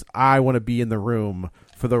can roast, I want to be in the room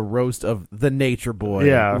for the roast of the Nature Boy,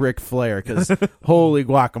 Ric Flair, because holy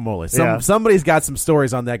guacamole. Somebody's got some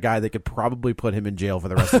stories on that guy that could probably put him in jail for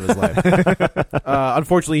the rest of his life.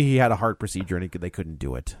 Unfortunately, he had a heart procedure and they couldn't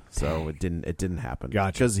do it. So it didn't happen.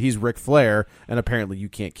 Gotcha. Because he's Ric Flair, and apparently you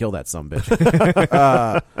can't kill that sumbitch.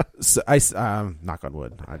 So knock on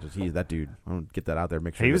wood. He's that dude. I don't get that out there.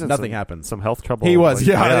 Make sure nothing happens. Some health trouble. He was.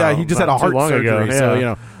 Yeah. He just had a heart surgery. Ago.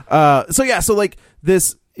 Yeah. So So like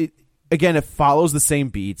this. Again, it follows the same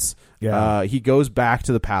beats. Yeah. He goes back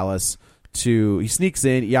to the palace he sneaks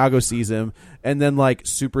in, Iago sees him, and then like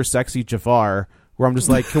super sexy Jafar, where I'm just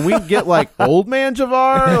like, can we get like old man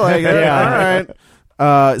Jafar? Like, all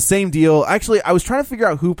right. Same deal. Actually, I was trying to figure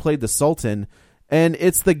out who played the Sultan, and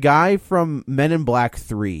it's the guy from Men in Black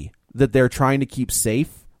 3 that they're trying to keep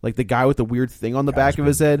safe. Like the guy with the weird thing on the back of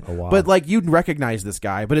his head. But like you'd recognize this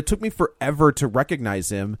guy, but it took me forever to recognize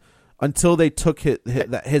him. Until they took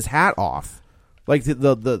his hat off, like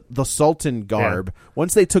the Sultan garb. Yeah.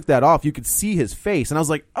 Once they took that off, you could see his face, and I was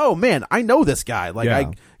like, "Oh man, I know this guy." Like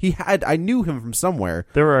I knew him from somewhere.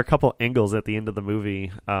 There were a couple angles at the end of the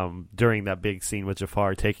movie during that big scene with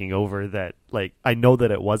Jafar taking over that, like, I know that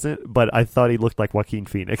it wasn't, but I thought he looked like Joaquin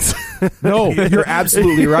Phoenix. No, you're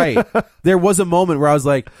absolutely right. There was a moment where I was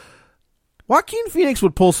like, Joaquin Phoenix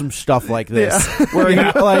would pull some stuff like this, where he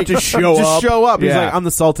like just show up. He's like, "I'm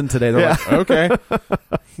the Sultan today." They're like, "Okay."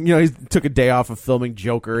 He took a day off of filming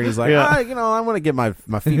Joker, and he's like, I want to get my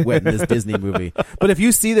feet wet in this Disney movie. But if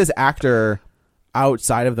you see this actor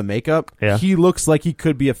outside of the makeup, he looks like he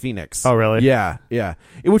could be a Phoenix. Oh, really? Yeah.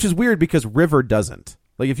 Which is weird because River doesn't.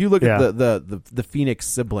 Like if you look at the Phoenix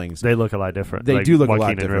siblings, they look a lot different. They like do look Joaquin a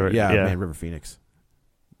lot and different. River. Yeah, man, River Phoenix.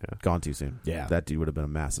 Yeah. Gone too soon. Yeah. That dude would have been a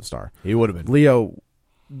massive star. He would have been. Leo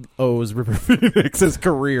owes River Phoenix's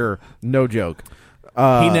career. No joke.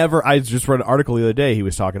 He never. I just read an article the other day. He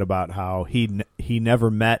was talking about how he never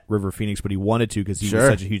met River Phoenix, but he wanted to because he was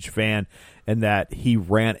such a huge fan, and that he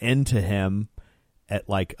ran into him at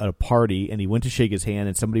like a party, and he went to shake his hand,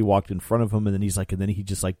 and somebody walked in front of him, and then he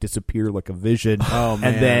just like disappeared like a vision. Oh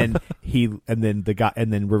man! And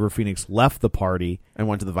then River Phoenix left the party and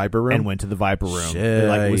went to the Viper Room. Like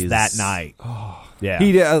it was that night. Oh. Yeah.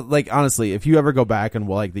 He like honestly, if you ever go back and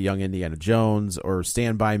like the Young Indiana Jones or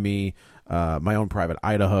Stand By Me, My Own Private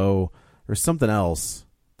Idaho, or something else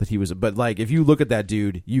that he was. But like if you look at that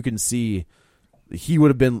dude, you can see. He would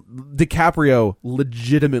have been DiCaprio.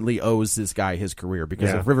 Legitimately owes this guy his career because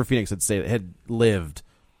if River Phoenix had lived,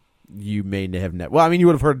 you may have well, I mean, you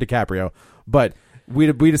would have heard of DiCaprio, but we'd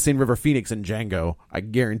have seen River Phoenix in Django. I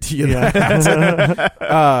guarantee you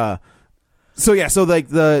that. So like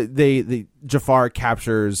the Jafar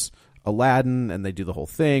captures Aladdin, and they do the whole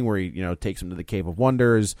thing where he takes him to the Cave of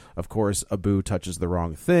Wonders. Of course, Abu touches the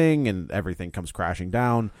wrong thing, and everything comes crashing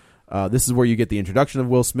down. This is where you get the introduction of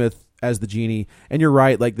Will Smith as the genie, and you're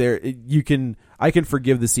right. Like I can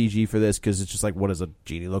forgive the CG for this because it's just like, what does a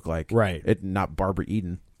genie look like? Right. It not Barbara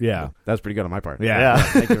Eden. Yeah, that's pretty good on my part. Yeah.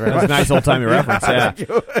 Thank you very much. That's a nice old timey reference.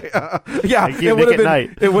 Yeah, it would have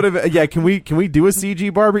been. It would have. Yeah, can we do a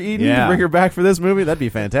CG Barbara Eden to bring her back for this movie? That'd be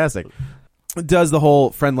fantastic. Does the whole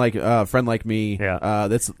friend like me? Yeah,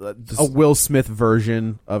 that's a Will Smith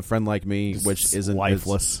version of Friend Like Me, which isn't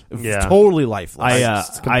lifeless. Totally lifeless.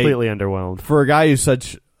 It's completely underwhelmed for a guy who's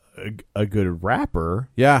such a good rapper.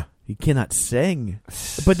 Yeah, he cannot sing.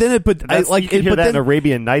 But then you can hear that in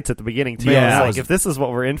Arabian Nights at the beginning too. Yeah, It's like if this is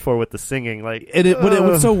what we're in for with the singing, like, but it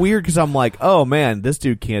was so weird because I'm like, oh man, this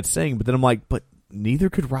dude can't sing. But then I'm like, but neither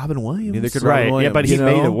could Robin Williams. Neither could Robin Williams. Yeah, but he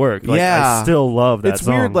made it work. Like, yeah, I still love that. It's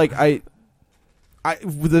song. weird. Like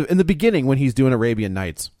in the beginning when he's doing Arabian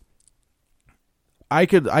Nights, I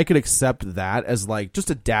could accept that as like just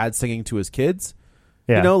a dad singing to his kids.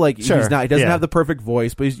 Yeah. You know, like he doesn't Yeah. have the perfect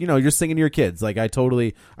voice, but he's, you're singing to your kids. Like I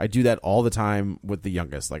do that all the time with the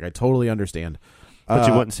youngest. Like I totally understand. But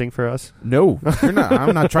you wouldn't sing for us? No, you're not.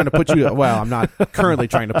 I'm not trying to put you to. Well, I'm not currently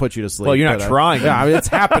trying to put you to sleep. Well, you're not but, trying. Yeah, I mean, it's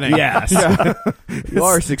happening. Yes, you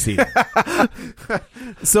are succeeding.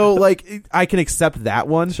 So, like, I can accept that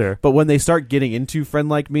one. Sure. But when they start getting into Friend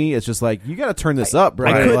Like Me, it's just like, you got to turn this up, bro.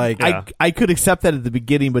 I could accept that at the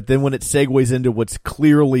beginning, but then when it segues into what's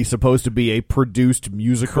clearly supposed to be a produced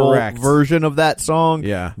musical version of that song,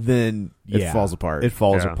 then it falls apart. It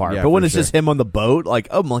falls apart. Yeah, but when for it's just him on the boat, like,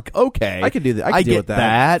 I'm like, okay, I could do that. I get deal with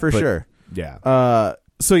that for but- sure. Yeah.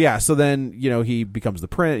 So then he becomes the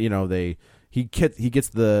prince. He gets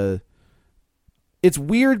the. It's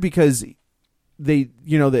weird because they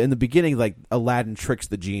in the beginning, like, Aladdin tricks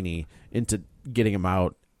the genie into getting him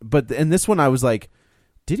out, but in this one I was like,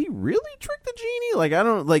 did he really trick the genie? Like, I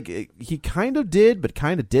don't like. He kind of did, but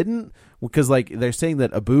kind of didn't, because like they're saying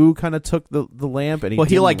that Abu kind of took the lamp and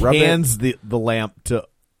he like hands the lamp to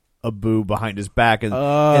Abu behind his back, and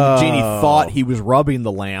the genie thought he was rubbing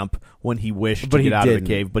the lamp when he wished to get out of the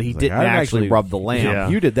cave, but he didn't actually rub the lamp. Yeah.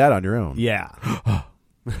 You did that on your own. Yeah.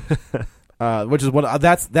 Which is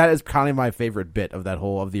that is kind of my favorite bit of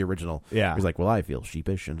the original. Yeah. He's like, well, I feel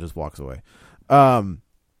sheepish, and just walks away.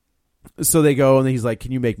 So they go, and he's like,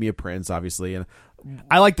 can you make me a prince? Obviously. And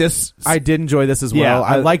I like this. I did enjoy this as well. Yeah,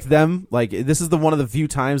 I liked them. Like, this is one of the few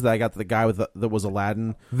times that I got the guy that was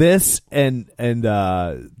Aladdin. This and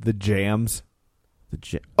the jams.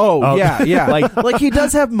 Oh yeah. like he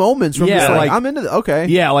does have moments from just like, I'm into okay.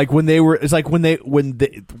 Yeah, like when they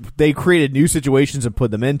created new situations and put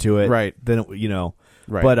them into it. Right. Then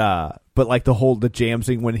Right. But like the jam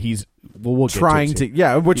thing when he's we'll trying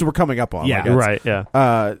to which we're coming up on. Yeah. I guess. Right.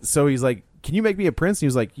 Yeah. So he's like, can you make me a prince? And he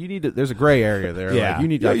was like, you need to. There's a gray area there. Yeah. Like, you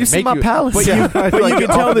need to. you see my palace. But you can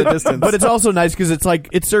tell the distance. But it's also nice because it's like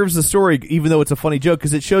it serves the story, even though it's a funny joke,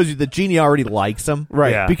 because it shows you the genie already likes him,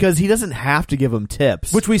 right? Yeah. Because he doesn't have to give him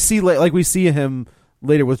tips, which we see like we see him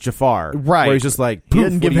later with Jafar, right? Where he's just like, he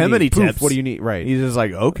didn't give him any tips. What do you need? Right? He's just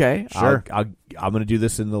like, okay, sure, I'm going to do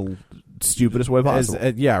this in the stupidest way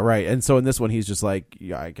possible. Yeah, right. And so in this one, he's just like,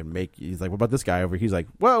 I can make. He's like, what about this guy over? He's like,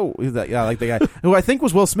 whoa, he's like, like the guy who I think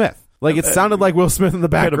was Will Smith. Like, it sounded like Will Smith in the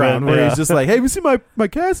background, where he's just like, "Hey, you see my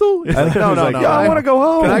castle?" No, like, I want to go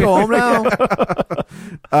home. Can I go home now?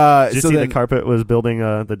 Did you see the carpet was building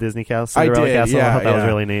the Disney castle? I did. Castle? Yeah, I thought that was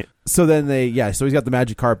really neat. So then so he's got the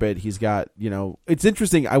magic carpet. He's got, it's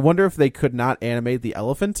interesting. I wonder if they could not animate the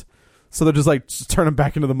elephant. So they're just turn him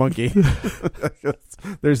back into the monkey.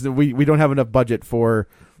 We don't have enough budget for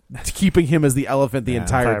keeping him as the elephant the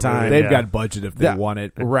entire time. They've got budget if they want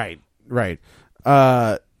it. Right.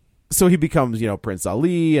 So he becomes, Prince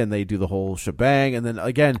Ali, and they do the whole shebang. And then,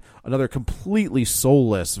 again, another completely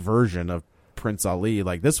soulless version of Prince Ali.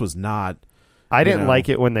 Like, this was not... I didn't like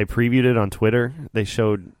it when they previewed it on Twitter. They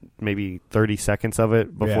showed maybe 30 seconds of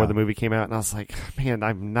it before the movie came out, and I was like, man,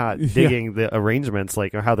 I'm not digging the arrangements,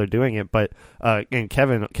 like, or how they're doing it. But and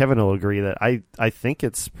Kevin will agree that I think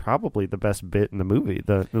it's probably the best bit in the movie,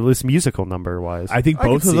 the least musical number wise. I think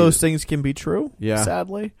both of those things can be true. Yeah,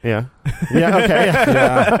 sadly. Yeah. Okay.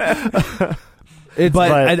 Yeah.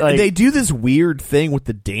 But they do this weird thing with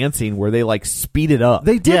the dancing where they like speed it up.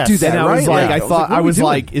 They did do that. And I right? was like, I was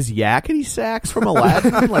like, is yakety sax from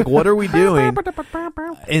Aladdin? Like, what are we doing?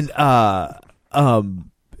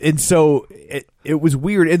 And so it was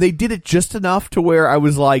weird, and they did it just enough to where I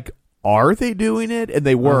was like, are they doing it? And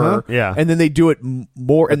they were. Yeah. And then they do it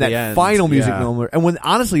more in that end. final music number. And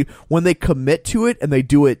when they commit to it and they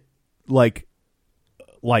do it like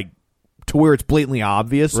to where it's blatantly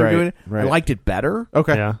obvious they're doing it, I liked it better.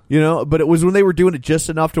 Okay. Yeah. But it was when they were doing it just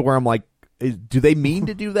enough to where I'm like, do they mean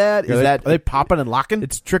to do that? Are they popping and locking?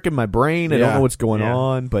 It's tricking my brain. I don't know what's going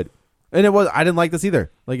on, but I didn't like this either.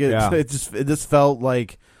 Like it just felt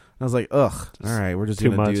like I was like, ugh. All right, we're just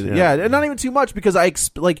too gonna much, do that. yeah. Yeah, not even too much because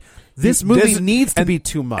this movie needs to be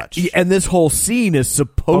too much. And this whole scene is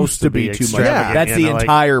supposed to be too much. extravagant, That's the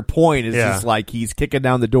entire point. Is Yeah. just like he's kicking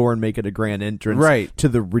down the door and making a grand entrance, Right. to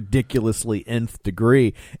the ridiculously nth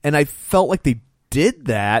degree. And I felt like they did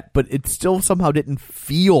that, but it still somehow didn't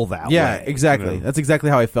feel that way. Yeah, exactly. That's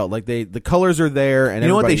exactly how I felt. Like the colors are there, and you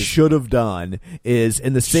know what they should have done is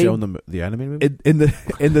in the same shown them the animated movie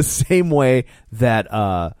in the same way that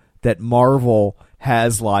that Marvel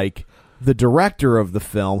has like the director of the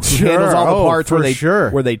film who handles all the parts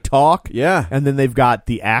where they talk, and then they've got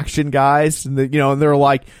the action guys, and and they're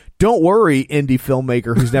like, don't worry, indie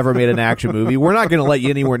filmmaker who's never made an action movie. We're not going to let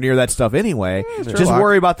you anywhere near that stuff anyway. Just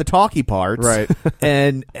worry about the talky parts, right?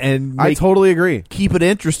 And I totally agree. Keep it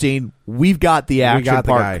interesting. We've got the action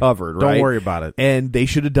part covered, right? Don't worry about it. And they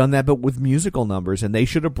should have done that, but with musical numbers, and they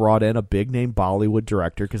should have brought in a big name Bollywood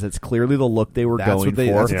director because it's clearly the look they were going for.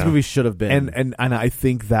 That's what the movie should have been. And I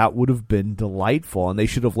think that would have been delightful. And they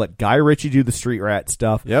should have let Guy Ritchie do the street rat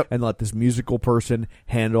stuff, and let this musical person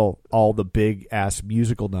handle all the big ass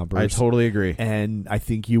musical numbers. I totally agree. And I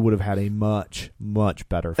think you would have had a much, much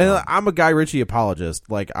better film. And I'm a Guy Ritchie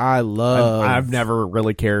apologist. Like, I've never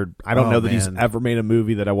really cared. I don't know that he's ever made a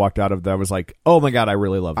movie that I walked out of that I was like, oh my God, I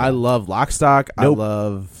really love that. I love Lock, Stock. Nope. I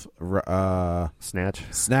love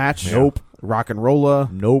Snatch. Nope. Rock and Rolla.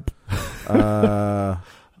 Nope. What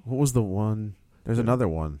was the one? There's another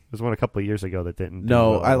one. There's one a couple of years ago that didn't.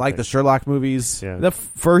 No, I like the Sherlock movies. Yeah. The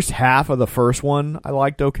first half of the first one I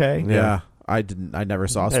liked okay. Yeah. I didn't. I never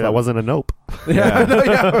saw. Hey, that wasn't a nope.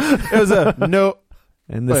 It was a nope.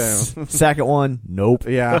 And the second one, nope.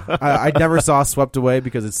 Yeah, I never saw Swept Away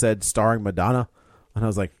because it said starring Madonna, and I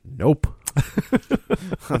was like, nope.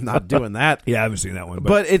 I'm not doing that. Yeah, I haven't seen that one.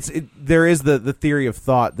 But there is the theory of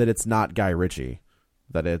thought that it's not Guy Ritchie,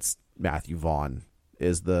 that it's Matthew Vaughn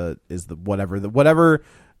is the whatever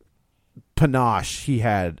panache he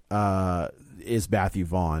had is Matthew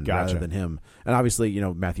Vaughn rather than him. And obviously,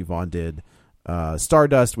 Matthew Vaughn did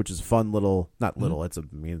Stardust, which is a fun little, not little. It's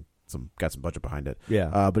got some budget behind it.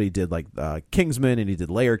 Yeah. But he did like Kingsman, and he did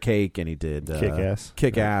Layer Cake, and he did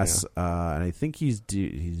Kick-Ass. And I think he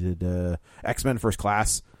did X-Men First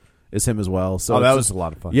Class is him as well. So that was a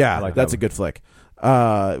lot of fun. Yeah, that's a good flick.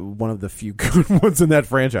 One of the few good ones in that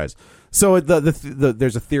franchise. So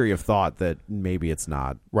there's a theory of thought that maybe it's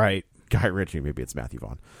not Guy Ritchie, maybe it's Matthew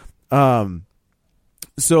Vaughn.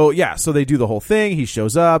 So they do the whole thing. He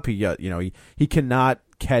shows up. He cannot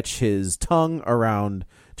catch his tongue around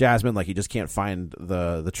Jasmine, like he just can't find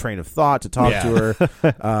the train of thought to talk to her.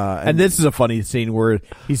 And this is a funny scene where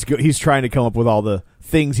he's trying to come up with all the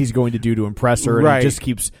things he's going to do to impress her, and he just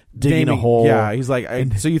keeps digging a hole. Yeah, he's like,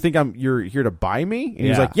 so you think you're here to buy me? And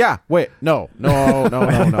he's like, yeah. Wait, no.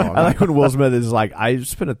 I like when Will Smith is like, I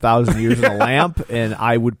spent 1,000 years in a lamp, and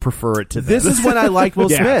I would prefer it to this. This is when I like Will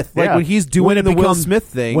Smith, like when he's doing the Will Smith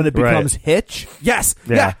thing, when it becomes Hitch. Yes,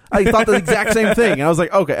 yeah. I thought the exact same thing, and I was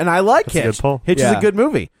like, okay, and I like Hitch. Hitch is a good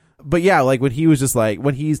movie. But yeah, like when he was just like,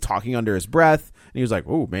 when he's talking under his breath, and he was like,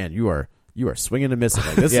 "Oh man, you are swinging and missing.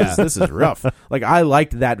 Like, this is rough." Like I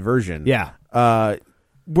liked that version. Yeah. Where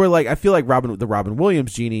like I feel like the Robin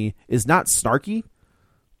Williams genie is not snarky.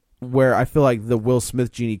 Where I feel like the Will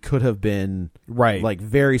Smith genie could have been like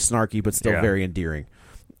very snarky but still very endearing.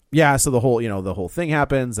 Yeah, so the whole thing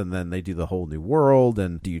happens, and then they do the whole new world,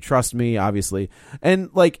 and Do You Trust Me? Obviously,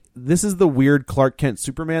 and like this is the weird Clark Kent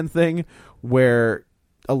Superman thing where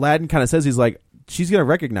Aladdin kind of says, he's like, she's gonna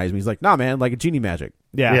recognize me. He's like, nah, man, like a genie magic.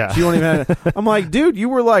 Yeah. She won't even. I'm like, dude, you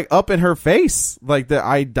were like up in her face, like that.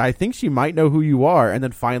 I think she might know who you are. And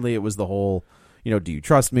then finally, it was the whole, do you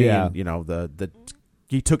trust me? Yeah. And,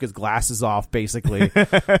 he took his glasses off basically.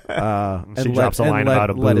 She drops a line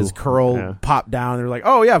about a boo. Let his curl pop down. They're like,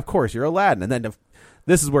 oh yeah, of course you're Aladdin. And then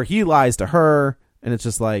this is where he lies to her, and it's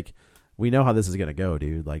just like, we know how this is gonna go,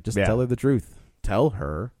 dude. Like, just tell her the truth. Tell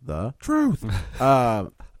her the truth.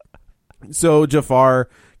 So Jafar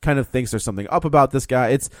kind of thinks there's something up about this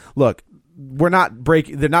guy. They're not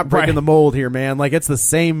breaking the mold here, man. Like, it's the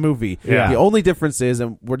same movie. Yeah. The only difference is,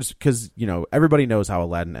 and we're just because everybody knows how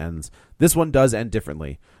Aladdin ends. This one does end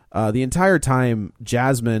differently. The entire time,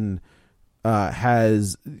 Jasmine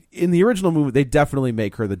has, in the original movie, they definitely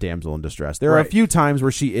make her the damsel in distress. There are a few times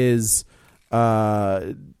where she is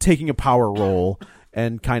taking a power role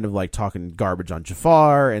and kind of like talking garbage on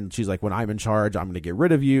Jafar, and she's like, when I'm in charge, I'm going to get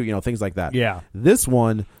rid of you, things like that. Yeah. This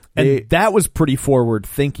one, and that was pretty forward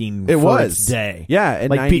thinking for its day. Yeah, in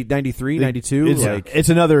like 93, 92. It's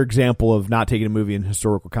another example of not taking a movie in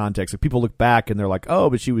historical context. Like, people look back and they're like, oh,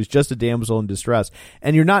 but she was just a damsel in distress.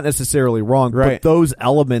 And you're not necessarily wrong, but those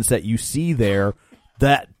elements that you see there,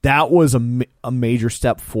 that was a major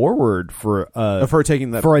step forward for her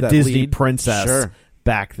taking for a Disney lead princess. Sure.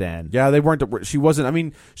 Back then. Yeah, they weren't. She wasn't. I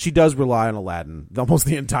mean, she does rely on Aladdin almost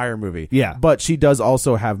the entire movie. Yeah. But she does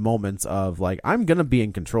also have moments of like, I'm going to be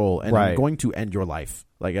in control and I'm going to end your life.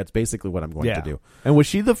 Like that's basically what I'm going to do. And was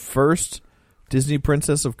she the first Disney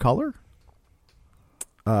princess of color?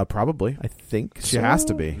 Probably. I think she so. has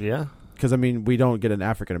to be. Yeah. Because I mean, we don't get an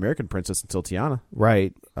African American princess until Tiana,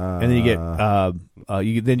 right? And then you get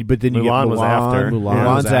you get Mulan was after.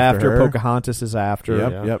 Mulan's after. her. Pocahontas is after.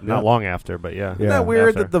 Yep. Not long after, but yeah. Isn't that weird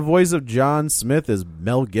after. that the voice of John Smith is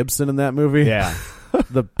Mel Gibson in that movie? Yeah.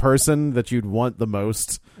 The person that you'd want the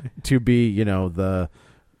most to be, you know, the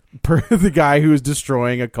guy who's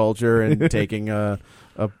destroying a culture and taking a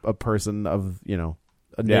person of, you know,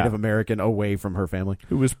 a Native American away from her family.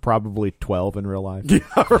 Who was probably 12 in real life.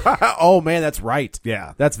 Oh, man, that's right.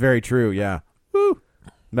 Yeah. That's very true, yeah. Woo.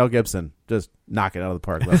 Mel Gibson, just knock it out of the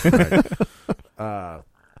park. Left and right.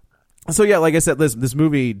 So, yeah, like I said, this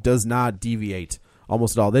movie does not deviate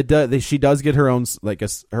almost at all. She does get her own,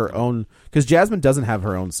 her own, because Jasmine doesn't have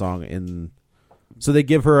her own song in, so they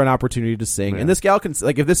give her an opportunity to sing. And this gal can,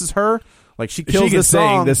 like, if this is her, like, she kills this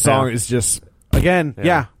song. This song is just, again,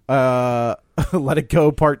 Let It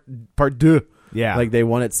Go part 2. Yeah. Like, they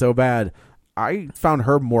want it so bad. I found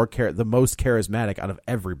her the most charismatic out of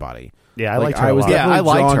everybody. Yeah, I like, liked her I was a lot. definitely I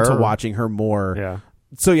liked drawn her. to watching her more. Yeah.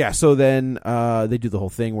 So then they do the whole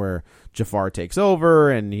thing where Jafar takes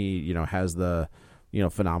over and he, you know, has the, you know,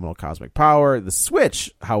 phenomenal cosmic power. The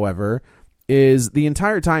switch, however, is the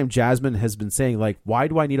entire time Jasmine has been saying, like, why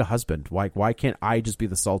do I need a husband? Why can't I just be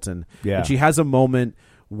the Sultan? Yeah. And she has a moment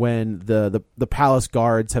when the palace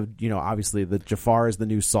guards have, you know, obviously the Jafar is the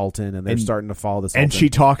new Sultan and they're starting to follow the Sultan. and she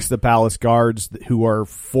talks the palace guards who are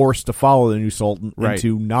forced to follow the new Sultan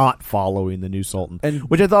into not following the new Sultan,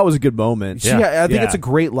 which I thought was a good moment. I think it's a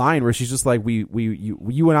great line where she's just like,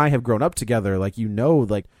 you and I have grown up together, like, you know,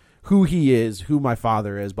 like who he is, who my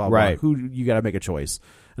father is, blah blah. Right. Who you got to make a choice,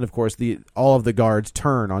 and of course all of the guards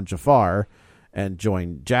turn on Jafar and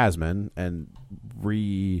join Jasmine and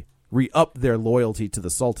re-up their loyalty to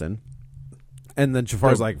the Sultan. And then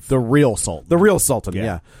Jafar's like, the real Sultan. The real Sultan,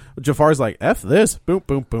 yeah. Jafar's like, F this, boom,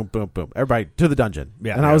 boom, boom, boom, boom. Everybody to the dungeon.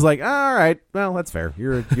 Yeah, and I was like, all right, well, that's fair.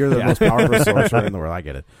 You're the most powerful sorcerer in the world. I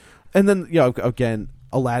get it. And then, you know, again,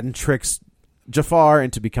 Aladdin tricks Jafar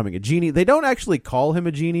into becoming a genie. They don't actually call him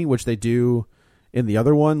a genie, which they do in the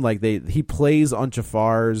other one. Like, he plays on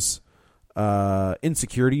Jafar's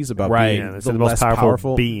insecurities about being the most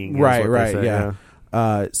powerful being. Right, say,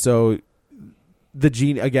 yeah. So the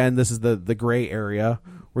genie, again, this is the gray area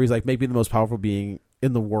where he's like maybe the most powerful being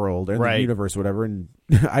in the world or in the universe or whatever. And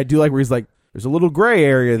I do like where he's like, there's a little gray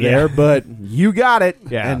area there, but you got it.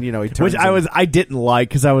 Yeah. And, you know, he turns Which I didn't like,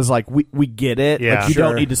 because I was like, we get it. Yeah. Like, you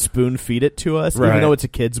don't need to spoon feed it to us, even though it's a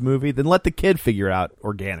kid's movie. Then let the kid figure it out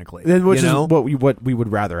organically. Which you know? is what we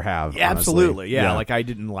would rather have. Yeah, honestly. absolutely. Yeah, like I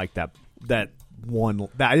didn't like that one.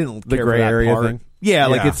 I didn't The care gray for that area part. thing? Yeah,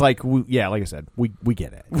 like Yeah. it's like like I said, we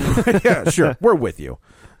get it. Yeah, sure. We're with you.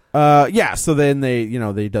 So then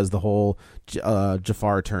they does the whole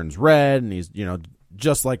Jafar turns red and he's, you know,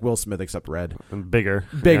 just like Will Smith except red. And bigger.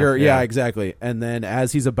 Yeah, exactly. And then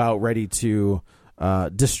as he's about ready to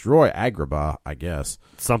destroy Agrabah, I guess.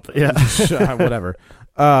 Something, yeah. Whatever.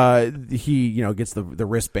 He, you know, gets the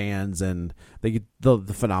wristbands and they get the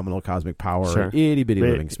phenomenal cosmic power, itty bitty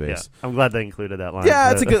living space. Yeah. I'm glad they included that line.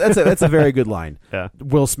 Yeah, that's a very good line. Yeah.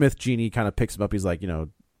 Will Smith genie kind of picks him up. He's like, you know,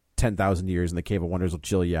 10,000 years in the Cave of Wonders will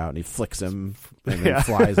chill you out, and he flicks him and then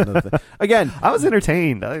flies into the thing. Again, I was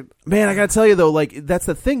entertained. Man, I gotta tell you though, like, that's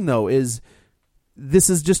the thing though, is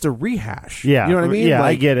this is just a rehash. Yeah, you know what I mean? Yeah,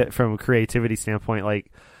 like, I get it from a creativity standpoint.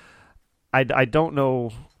 Like, I don't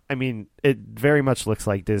know. I mean, it very much looks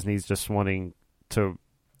like Disney's just wanting to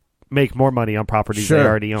make more money on properties they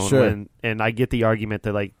already own. Sure. And I get the argument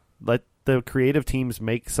that, like, let the creative teams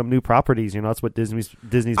make some new properties. You know, that's what Disney's been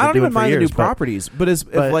doing for years. I don't even mind the new properties, but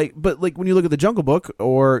like when you look at the Jungle Book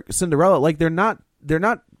or Cinderella, like they're not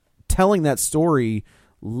telling that story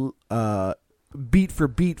beat for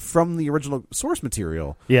beat from the original source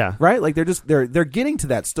material. Yeah. Right? Like they're getting to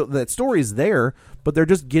that that story is there, but they're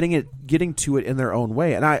just getting to it in their own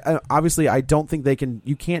way. And I obviously I don't think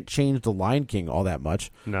you can't change the Lion King all that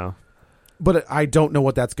much. No. But I don't know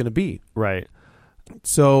what that's going to be. Right.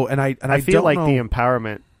 So, I feel don't like know. the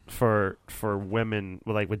empowerment for women,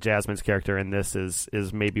 like with Jasmine's character in this,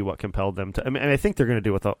 is maybe what compelled them to. I mean, I think they're going to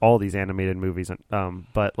do with all these animated movies,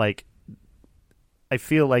 but like, I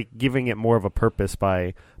feel like giving it more of a purpose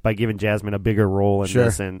by giving Jasmine a bigger role in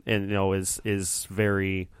this, and you know, is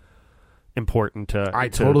very important to. I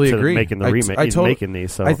totally agree. Making the remake, making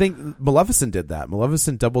these. So I think Maleficent did that.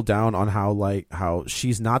 Maleficent doubled down on how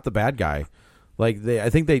she's not the bad guy. Like I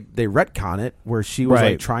think they retcon it where she was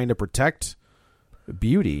like trying to protect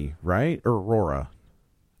Beauty, right? Or Aurora.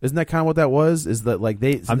 Isn't that kind of what that was? Is that like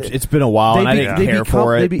it's been a while, and I didn't care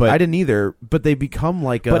for it. But I didn't either. But they become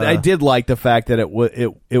like. But I did like the fact that it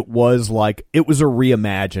was like it was a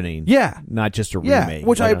reimagining. Yeah, not just a remake.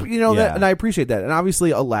 Which that, and I appreciate that. And obviously,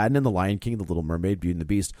 Aladdin and the Lion King, the Little Mermaid, Beauty and the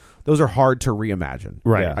Beast, those are hard to reimagine.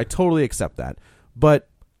 Right. Yeah. I totally accept that. But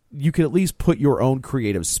you can at least put your own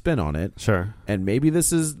creative spin on it. Sure. And maybe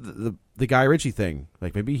this is the Guy Ritchie thing.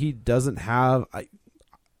 Like maybe he doesn't have.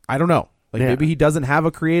 I don't know. Like maybe he doesn't have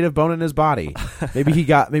a creative bone in his body.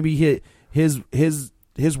 Maybe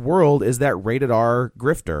his world is that rated R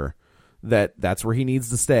grifter that's where he needs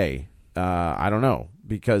to stay. I don't know,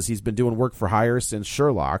 because he's been doing work for hire since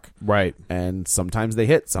Sherlock. Right. And sometimes they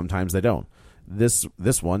hit, sometimes they don't. This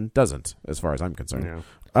one doesn't, as far as I'm concerned.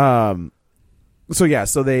 Yeah. So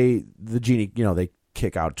the genie, they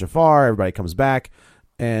kick out Jafar, everybody comes back,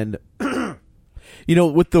 and so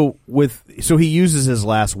he uses his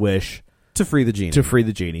last wish to free the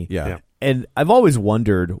genie. Yeah. And I've always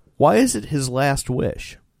wondered, why is it his last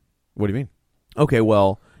wish? What do you mean? Okay,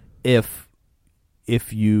 well, if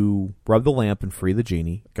you rub the lamp and free the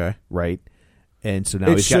genie, okay, right? And so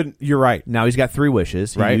now you're right. Now he's got 3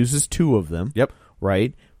 wishes. He uses 2 of them. Yep.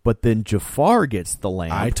 Right? But then Jafar gets the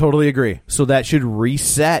lamp. I totally agree. So that should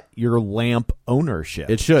reset your lamp ownership.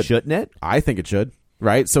 It should. Shouldn't it? I think it should.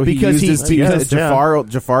 Right? So because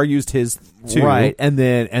Jafar used his 2. Right. And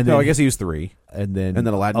then I guess he used 3. And then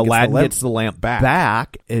Aladdin gets the lamp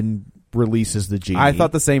back and releases the genie. I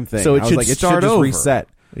thought the same thing. So it should start just over. Reset.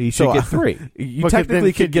 You should get 3. You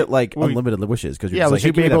technically could get unlimited wishes because would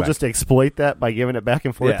you be able just to exploit that by giving it back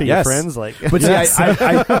and forth to your friends? Like, but see,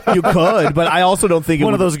 you could, but I also don't think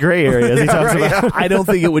one of those gray areas he talks about. I don't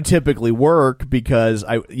think it would typically work because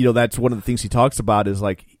that's one of the things he talks about is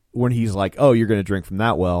like when he's like, "Oh, you're going to drink from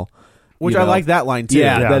that well," which I like that line too.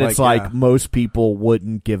 Yeah, that it's like most people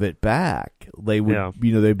wouldn't give it back. They would,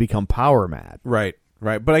 they become power mad. Right.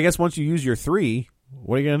 But I guess once you use your 3,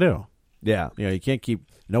 what are you going to do? Yeah. You can't keep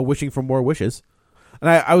no wishing for more wishes. And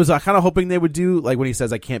I was kind of hoping they would do, like when he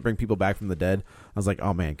says, I can't bring people back from the dead. I was like,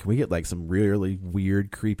 oh man, can we get like some really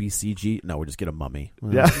weird, creepy CG? No, we'll just get a mummy.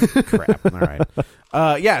 Yeah. Crap. All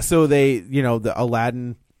right. So they, the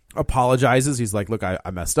Aladdin apologizes. He's like, look, I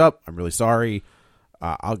messed up. I'm really sorry.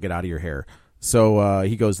 I'll get out of your hair. So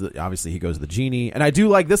he goes to the genie. And I do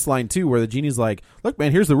like this line too, where the genie's like, look,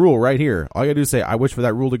 man, here's the rule right here. All you gotta do is say, I wish for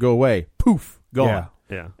that rule to go away. Poof, gone.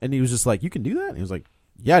 Yeah. And he was just like, you can do that? And he was like,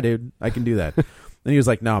 yeah, dude, I can do that. And he was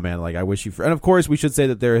like, no, man, like I wish you for. And of course, we should say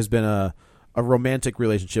that there has been a romantic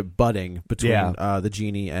relationship budding between the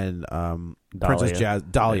genie and Princess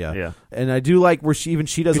Dahlia. Yeah. And I do like where she doesn't.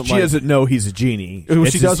 She doesn't know he's a genie.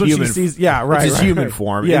 She does when she sees. Yeah, right. It's his human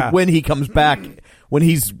form. Yeah. And when he comes back, when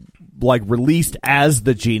he's like released as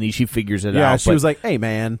the genie, she figures it out. Yeah, she was like, hey,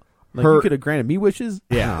 man, you could have granted me wishes.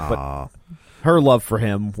 Yeah, but her love for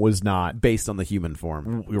him was not based on the human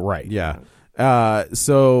form. Right. Yeah.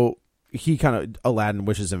 So he Aladdin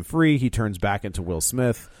wishes him free. He turns back into Will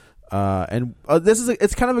Smith. And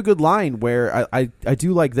it's kind of a good line where I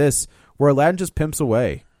do like this, where Aladdin just pimps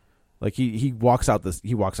away. Like he walks out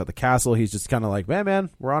the castle. He's just kind of like, man,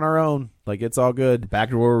 we're on our own. Like it's all good. Back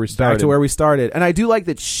to where we started. And I do like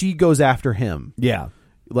that she goes after him. Yeah.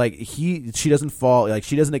 Like she doesn't fall. Like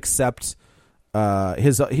she doesn't accept she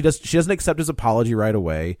doesn't accept his apology right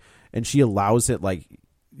away, and she allows it. Like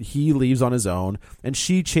he leaves on his own, and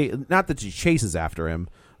she not that she chases after him,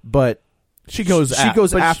 but she goes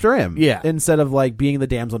after him. Yeah. Instead of like being the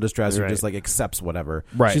damsel in distress who just like accepts whatever.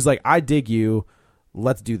 Right. She's like, I dig you.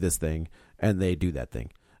 Let's do this thing, and they do that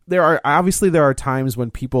thing. There are times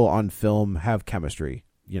when people on film have chemistry.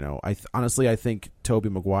 Honestly, I think Tobey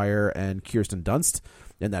Maguire and Kirsten Dunst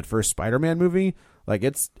in that first Spider-Man movie, like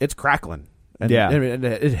it's crackling. And, and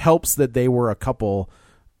it helps that they were a couple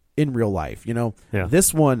in real life.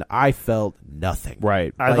 This one I felt nothing.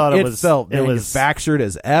 Right. I thought it felt manufactured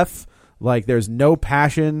as F. Like there's no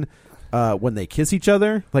passion when they kiss each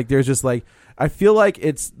other. Like there's just like, I feel like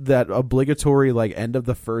it's that obligatory like end of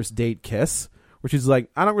the first date kiss, which is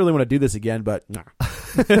like, I don't really want to do this again, but nah.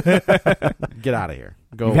 Get out of here.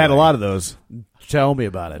 You've had a lot of those. Tell me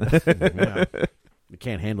about it. I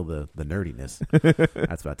can't handle the nerdiness.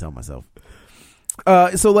 That's what I tell myself.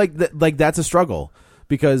 So like that's a struggle,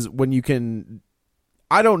 because when you can,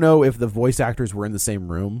 I don't know if the voice actors were in the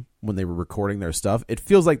same room when they were recording their stuff. It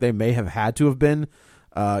feels like they may have had to have been,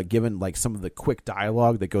 given like some of the quick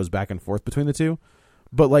dialogue that goes back and forth between the two.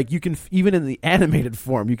 But like you can, even in the animated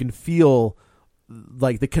form, you can feel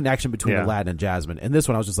like the connection between Aladdin and Jasmine. And this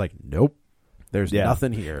one, I was just like, nope. There's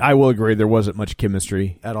nothing here. I will agree. There wasn't much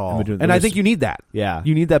chemistry at all. And I think you need that. Yeah.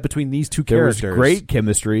 You need that between these two There characters. was great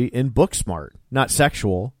chemistry in Booksmart. Not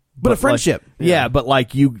sexual. But a friendship. Like, yeah, but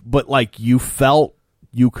you felt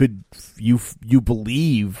you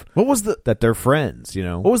believe that they're friends, you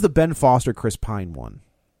know. What was the Ben Foster Chris Pine one?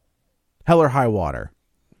 Hell or High Water.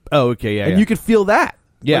 Oh, okay, yeah. And you could feel that.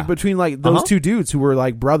 Yeah. Like, between like those two dudes who were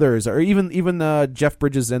like brothers, or even Jeff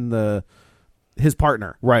Bridges and his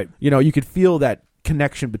partner. Right. You know, you could feel that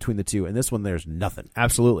connection between the two. And this one, there's nothing.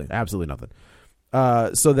 Absolutely nothing.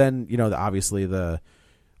 So then, you know, obviously the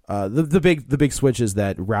big switch is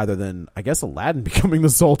that rather than, I guess, Aladdin becoming the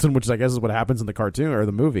Sultan, which I guess is what happens in the cartoon or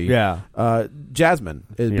the movie. Yeah. Jasmine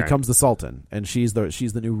becomes the Sultan, and she's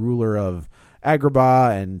the new ruler of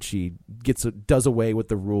Agrabah, and she does away with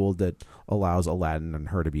the rule that allows Aladdin and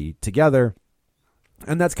her to be together,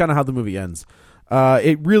 and that's kind of how the movie ends.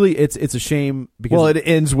 It's a shame because it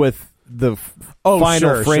ends with the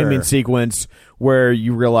final framing sequence where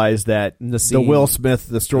you realize that the Will Smith,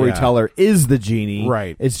 the storyteller, is the genie.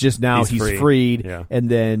 Right. It's just now he's freed, and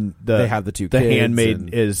then they have the two the kids, handmaid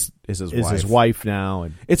and is his wife now.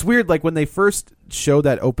 And it's weird, like when they first showed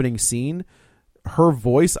that opening scene, her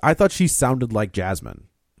voice, I thought she sounded like Jasmine,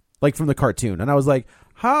 like from the cartoon, and I was like,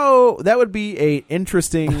 how that would be a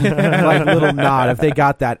interesting like little nod if they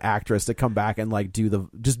got that actress to come back and like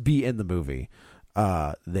just be in the movie.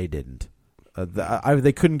 They didn't.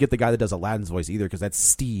 They couldn't get the guy that does Aladdin's voice either, because that's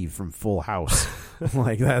Steve from Full House.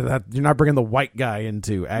 Like that, you're not bringing the white guy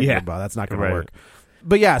into Agrabah. That's not going to work.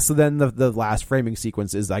 But yeah, so then the last framing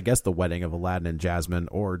sequence is, I guess, the wedding of Aladdin and Jasmine,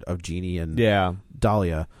 or of Genie and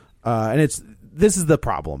Dahlia. And this is the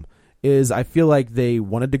problem, is I feel like they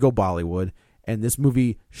wanted to go Bollywood, and this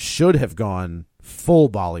movie should have gone full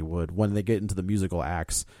Bollywood when they get into the musical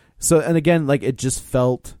acts. So, and again, like it just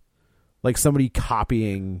felt like somebody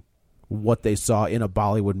copying what they saw in a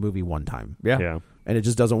Bollywood movie one time. Yeah. And it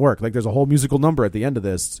just doesn't work. Like there's a whole musical number at the end of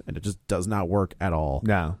this, and it just does not work at all.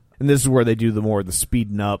 No. And this is where they do the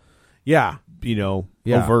speeding up. Yeah. You know,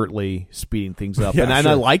 overtly speeding things up. Yeah, and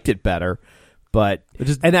I liked it better. But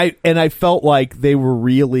I felt like they were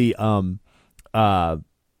really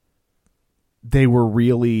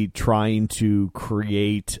trying to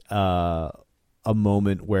create a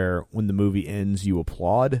moment where when the movie ends you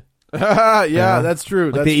applaud. That's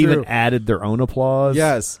true. Like they even added their own applause.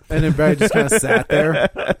 Yes, and then Barry just kind of sat there.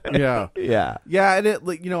 Yeah. And it,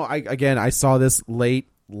 like, you know, I saw this late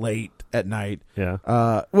at night.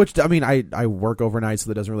 Yeah. Which, I mean, I work overnight, so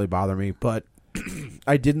that doesn't really bother me. But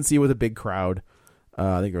I didn't see it with a big crowd.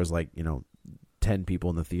 I think there was 10 people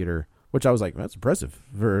in the theater, which I was like, that's impressive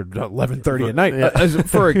for 11:30 at night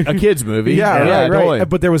for a kids movie. Right. Totally.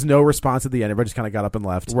 But there was no response at the end. Everybody just kind of got up and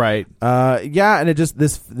left. Right. And it just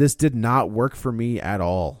this did not work for me at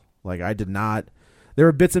all. Like I did not. There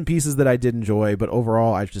were bits and pieces that I did enjoy, but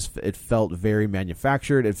overall, it felt very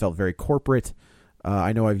manufactured. It felt very corporate.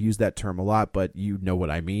 I know I've used that term a lot, but you know what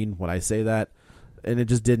I mean when I say that. And it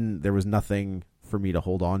just didn't. There was nothing for me to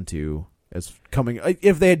hold on to as coming.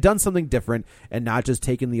 If they had done something different and not just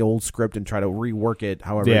taken the old script and try to rework it,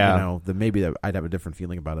 however, you know, then maybe I'd have a different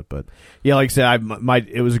feeling about it. But yeah, like I said,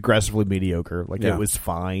 it was aggressively mediocre. Like it was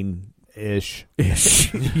fine-ish.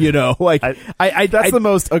 You know, like that's the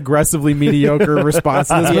most aggressively mediocre response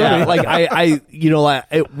to this movie. Yeah, like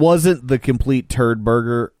it wasn't the complete turd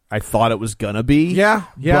burger I thought it was gonna be. Yeah,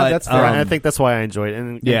 but, that's fair. I think that's why I enjoyed it.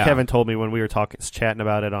 And Kevin told me when we were chatting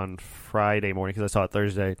about it on Friday morning, because I saw it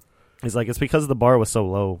Thursday. He's like, it's because the bar was so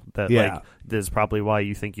low that like this is probably why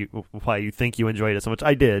you think you enjoyed it so much.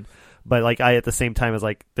 I did, but like I at the same time was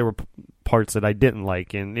like there were parts that I didn't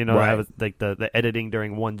like, and you know I was like the editing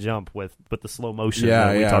during one jump with the slow motion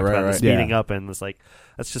that we talked about, the speeding up, and it's like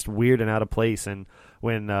that's just weird and out of place. And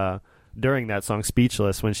when during that song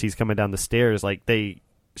Speechless, when she's coming down the stairs, like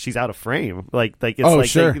she's out of frame. Like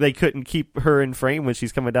it's they couldn't keep her in frame when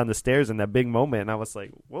she's coming down the stairs in that big moment. And I was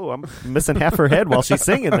like, whoa, I'm missing half her head while she's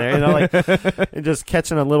singing there. You know, like and just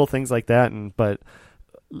catching on little things like that. And but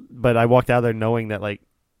I walked out of there knowing that like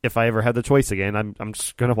if I ever had the choice again, I'm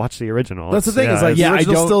just gonna watch the original. That's the thing. Is like the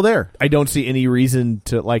original's still there. I don't see any reason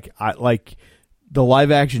to like the live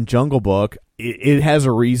action Jungle Book. It has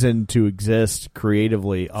a reason to exist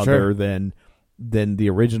creatively other than the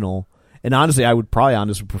original. And honestly, I would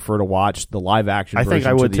probably prefer to watch the live action version. I think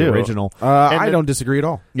I would to the too. Original. I don't disagree at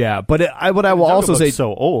all. Yeah, but I will also say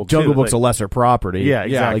so old. Jungle too, Book's a lesser property. Yeah,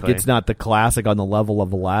 exactly. Like it's not the classic on the level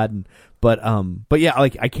of Aladdin. But yeah,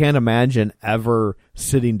 like I can't imagine ever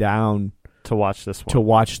sitting down to watch this one. To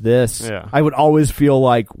watch this. Yeah. I would always feel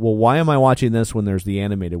like, well, why am I watching this when there's the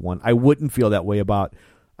animated one? I don't feel that way about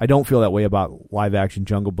live action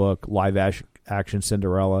Jungle Book, live action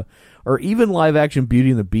Cinderella, or even live action Beauty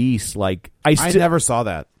and the Beast. Like I never saw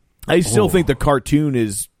that. I still think the cartoon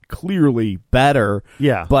is clearly better.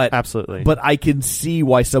 Yeah, but absolutely. But I can see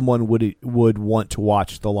why someone would want to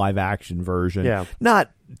watch the live action version. Yeah,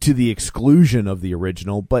 not to the exclusion of the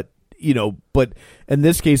original, but but in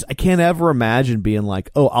this case, I can't ever imagine being like,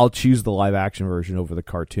 oh, I'll choose the live action version over the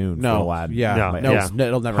cartoon. For Aladdin. Yeah,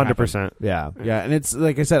 it'll never 100%. Happen. Yeah, and it's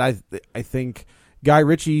like I said, I think Guy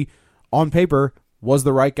Ritchie on paper was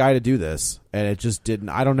the right guy to do this, and it just didn't.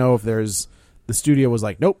 I don't know if the studio was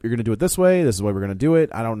like, nope, you're going to do it this way. This is the way we're going to do it.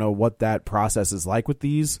 I don't know what that process is like with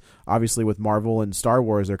these. Obviously, with Marvel and Star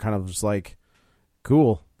Wars, they're kind of just like,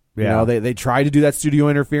 cool. Yeah. They tried to do that studio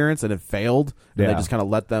interference and it failed. And they just kind of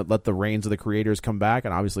let the reins of the creators come back.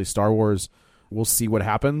 And obviously, Star Wars, we'll see what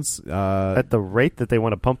happens. At the rate that they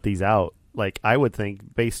want to pump these out, like I would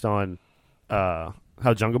think, based on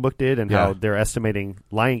how Jungle Book did and how they're estimating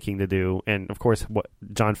Lion King to do, and of course what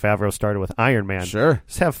Jon Favreau started with Iron Man. Sure,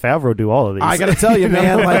 just have Favreau do all of these. I gotta tell you,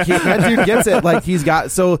 man, like that dude gets it. Like he's got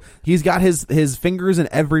his fingers in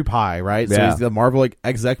every pie, right? So he's the Marvel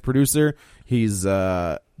exec producer. He's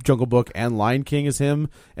Jungle Book and Lion King is him,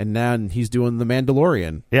 and then he's doing The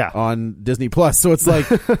Mandalorian on Disney Plus. So it's like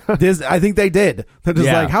this. I think they did. They're just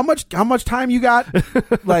like, how much time you got?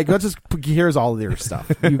 Like, let's just here's all of your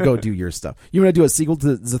stuff. You go do your stuff. You want to do a sequel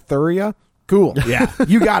to Zathura? Cool. Yeah,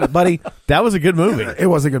 you got it, buddy. That was a good movie. It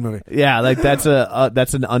was a good movie. Yeah, like that's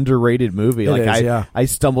an underrated movie. Like I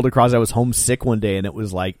stumbled across. I was homesick one day, and it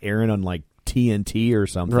was like airing on like TNT or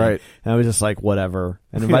something. Right. And I was just like, whatever.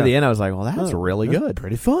 And then by the end, I was like, well, that's really good.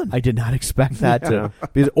 Pretty fun. I did not expect that to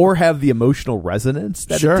or have the emotional resonance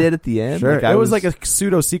that it did at the end. Sure. Like it was like a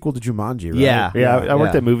pseudo sequel to Jumanji, right? Yeah. I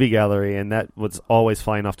worked at Movie Gallery, and that was always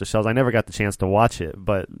flying off the shelves. I never got the chance to watch it,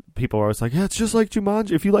 but people were always like, yeah, it's just like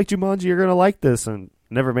Jumanji. If you like Jumanji, you're going to like this. And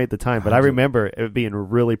never made the time, but I remember it being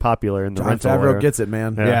really popular in the rental. Jon Favreau era. gets it,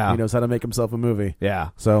 man. Yeah. He knows how to make himself a movie. Yeah.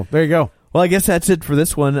 So there you go. Well, I guess that's it for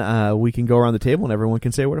this one. We can go around the table and everyone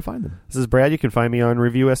can say where to find them. This is Brad. You can find me on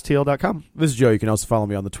reviewstl.com. This is Joe. You can also follow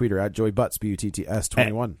me on the Twitter at JoeyButts,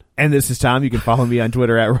 BUTTS21. And this is Tom. You can follow me on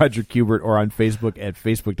Twitter at Roger Kubert or on Facebook at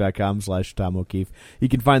facebook.com/Tom O'Keefe. You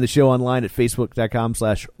can find the show online at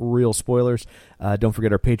facebook.com/Real Spoilers. Don't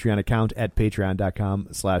forget our Patreon account at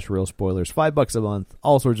patreon.com/Real Spoilers. $5 a month,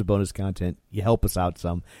 all sorts of bonus content. You help us out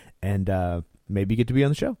some. And, maybe get to be on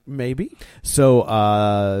the show. Maybe. So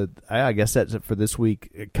I guess that's it for this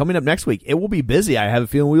week. Coming up next week, it will be busy. I have a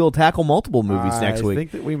feeling we will tackle multiple movies next week. I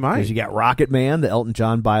think that we might. Because you got Rocket Man, the Elton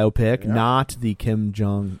John biopic, not the Kim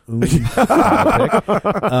Jong-un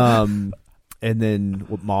biopic. And then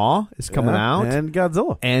Ma is coming out. And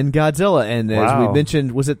Godzilla. And as we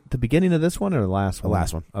mentioned, was it the beginning of this one or the last one? The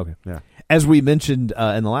last one. Okay. Yeah. As we mentioned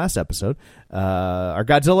in the last episode, our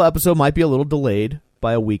Godzilla episode might be a little delayed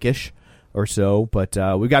by a weekish or so, but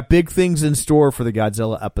we've got big things in store for the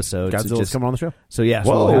Godzilla episode. Godzilla's coming on the show. So yes,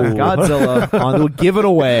 we'll have Godzilla on. We'll give it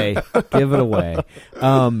away. Give it away.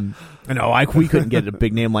 No, we couldn't get a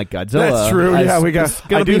big name like Godzilla. That's true. Yeah, we got. It's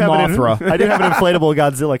gonna be Mothra. I do have an inflatable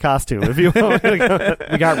Godzilla costume. If you want, we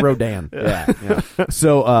got Rodan. Yeah.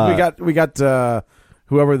 So we got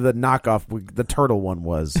whoever the knockoff, the turtle one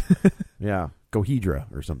was. Yeah. Gohedra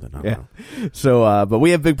or something. I don't know. So, but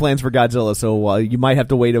we have big plans for Godzilla, so you might have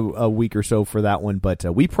to wait a week or so for that one. But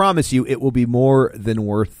we promise you it will be more than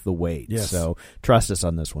worth the wait. Yes. So trust us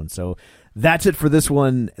on this one. So that's it for this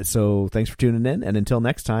one. So thanks for tuning in. And until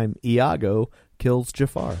next time, Iago kills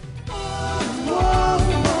Jafar.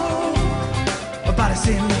 Everybody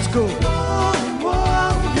saying let's go.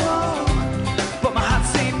 But my heart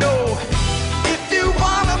saying no. If you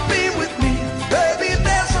wanna be with me, baby,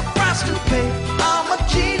 there's a price to pay. I'm a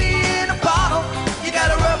genie in a bottle. You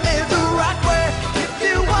gotta rub me the right way. If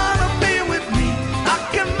you wanna be with me, I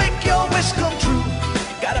can make your wish come true.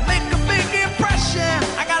 Gotta make a big impression.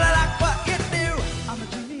 I gotta like what you do. I'm a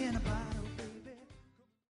genie in a bottle, baby.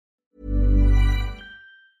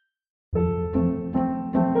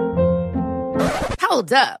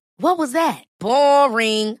 Hold up. What was that?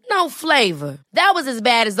 Boring. No flavor. That was as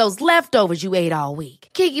bad as those leftovers you ate all week.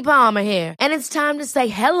 Keke Palmer here. And it's time to say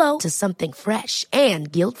hello to something fresh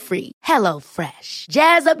and guilt-free. Hello Fresh.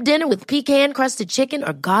 Jazz up dinner with pecan-crusted chicken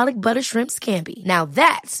or garlic butter shrimp scampi. Now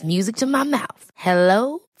that's music to my mouth.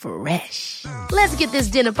 Hello Fresh. Let's get this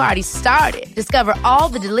dinner party started. Discover all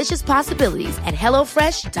the delicious possibilities at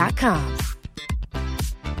HelloFresh.com.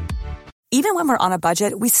 Even when we're on a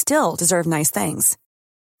budget, we still deserve nice things.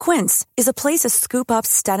 Quince is a place to scoop up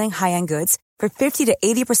stunning high-end goods for 50 to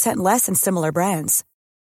 80% less than similar brands.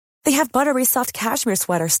 They have buttery soft cashmere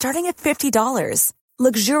sweaters starting at $50,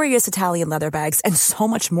 luxurious Italian leather bags, and so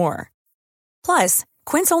much more. Plus,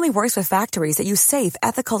 Quince only works with factories that use safe,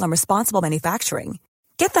 ethical, and responsible manufacturing.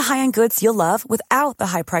 Get the high-end goods you'll love without the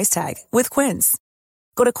high price tag with Quince.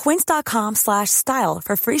 Go to quince.com/style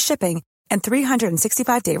for free shipping and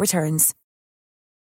 365-day returns.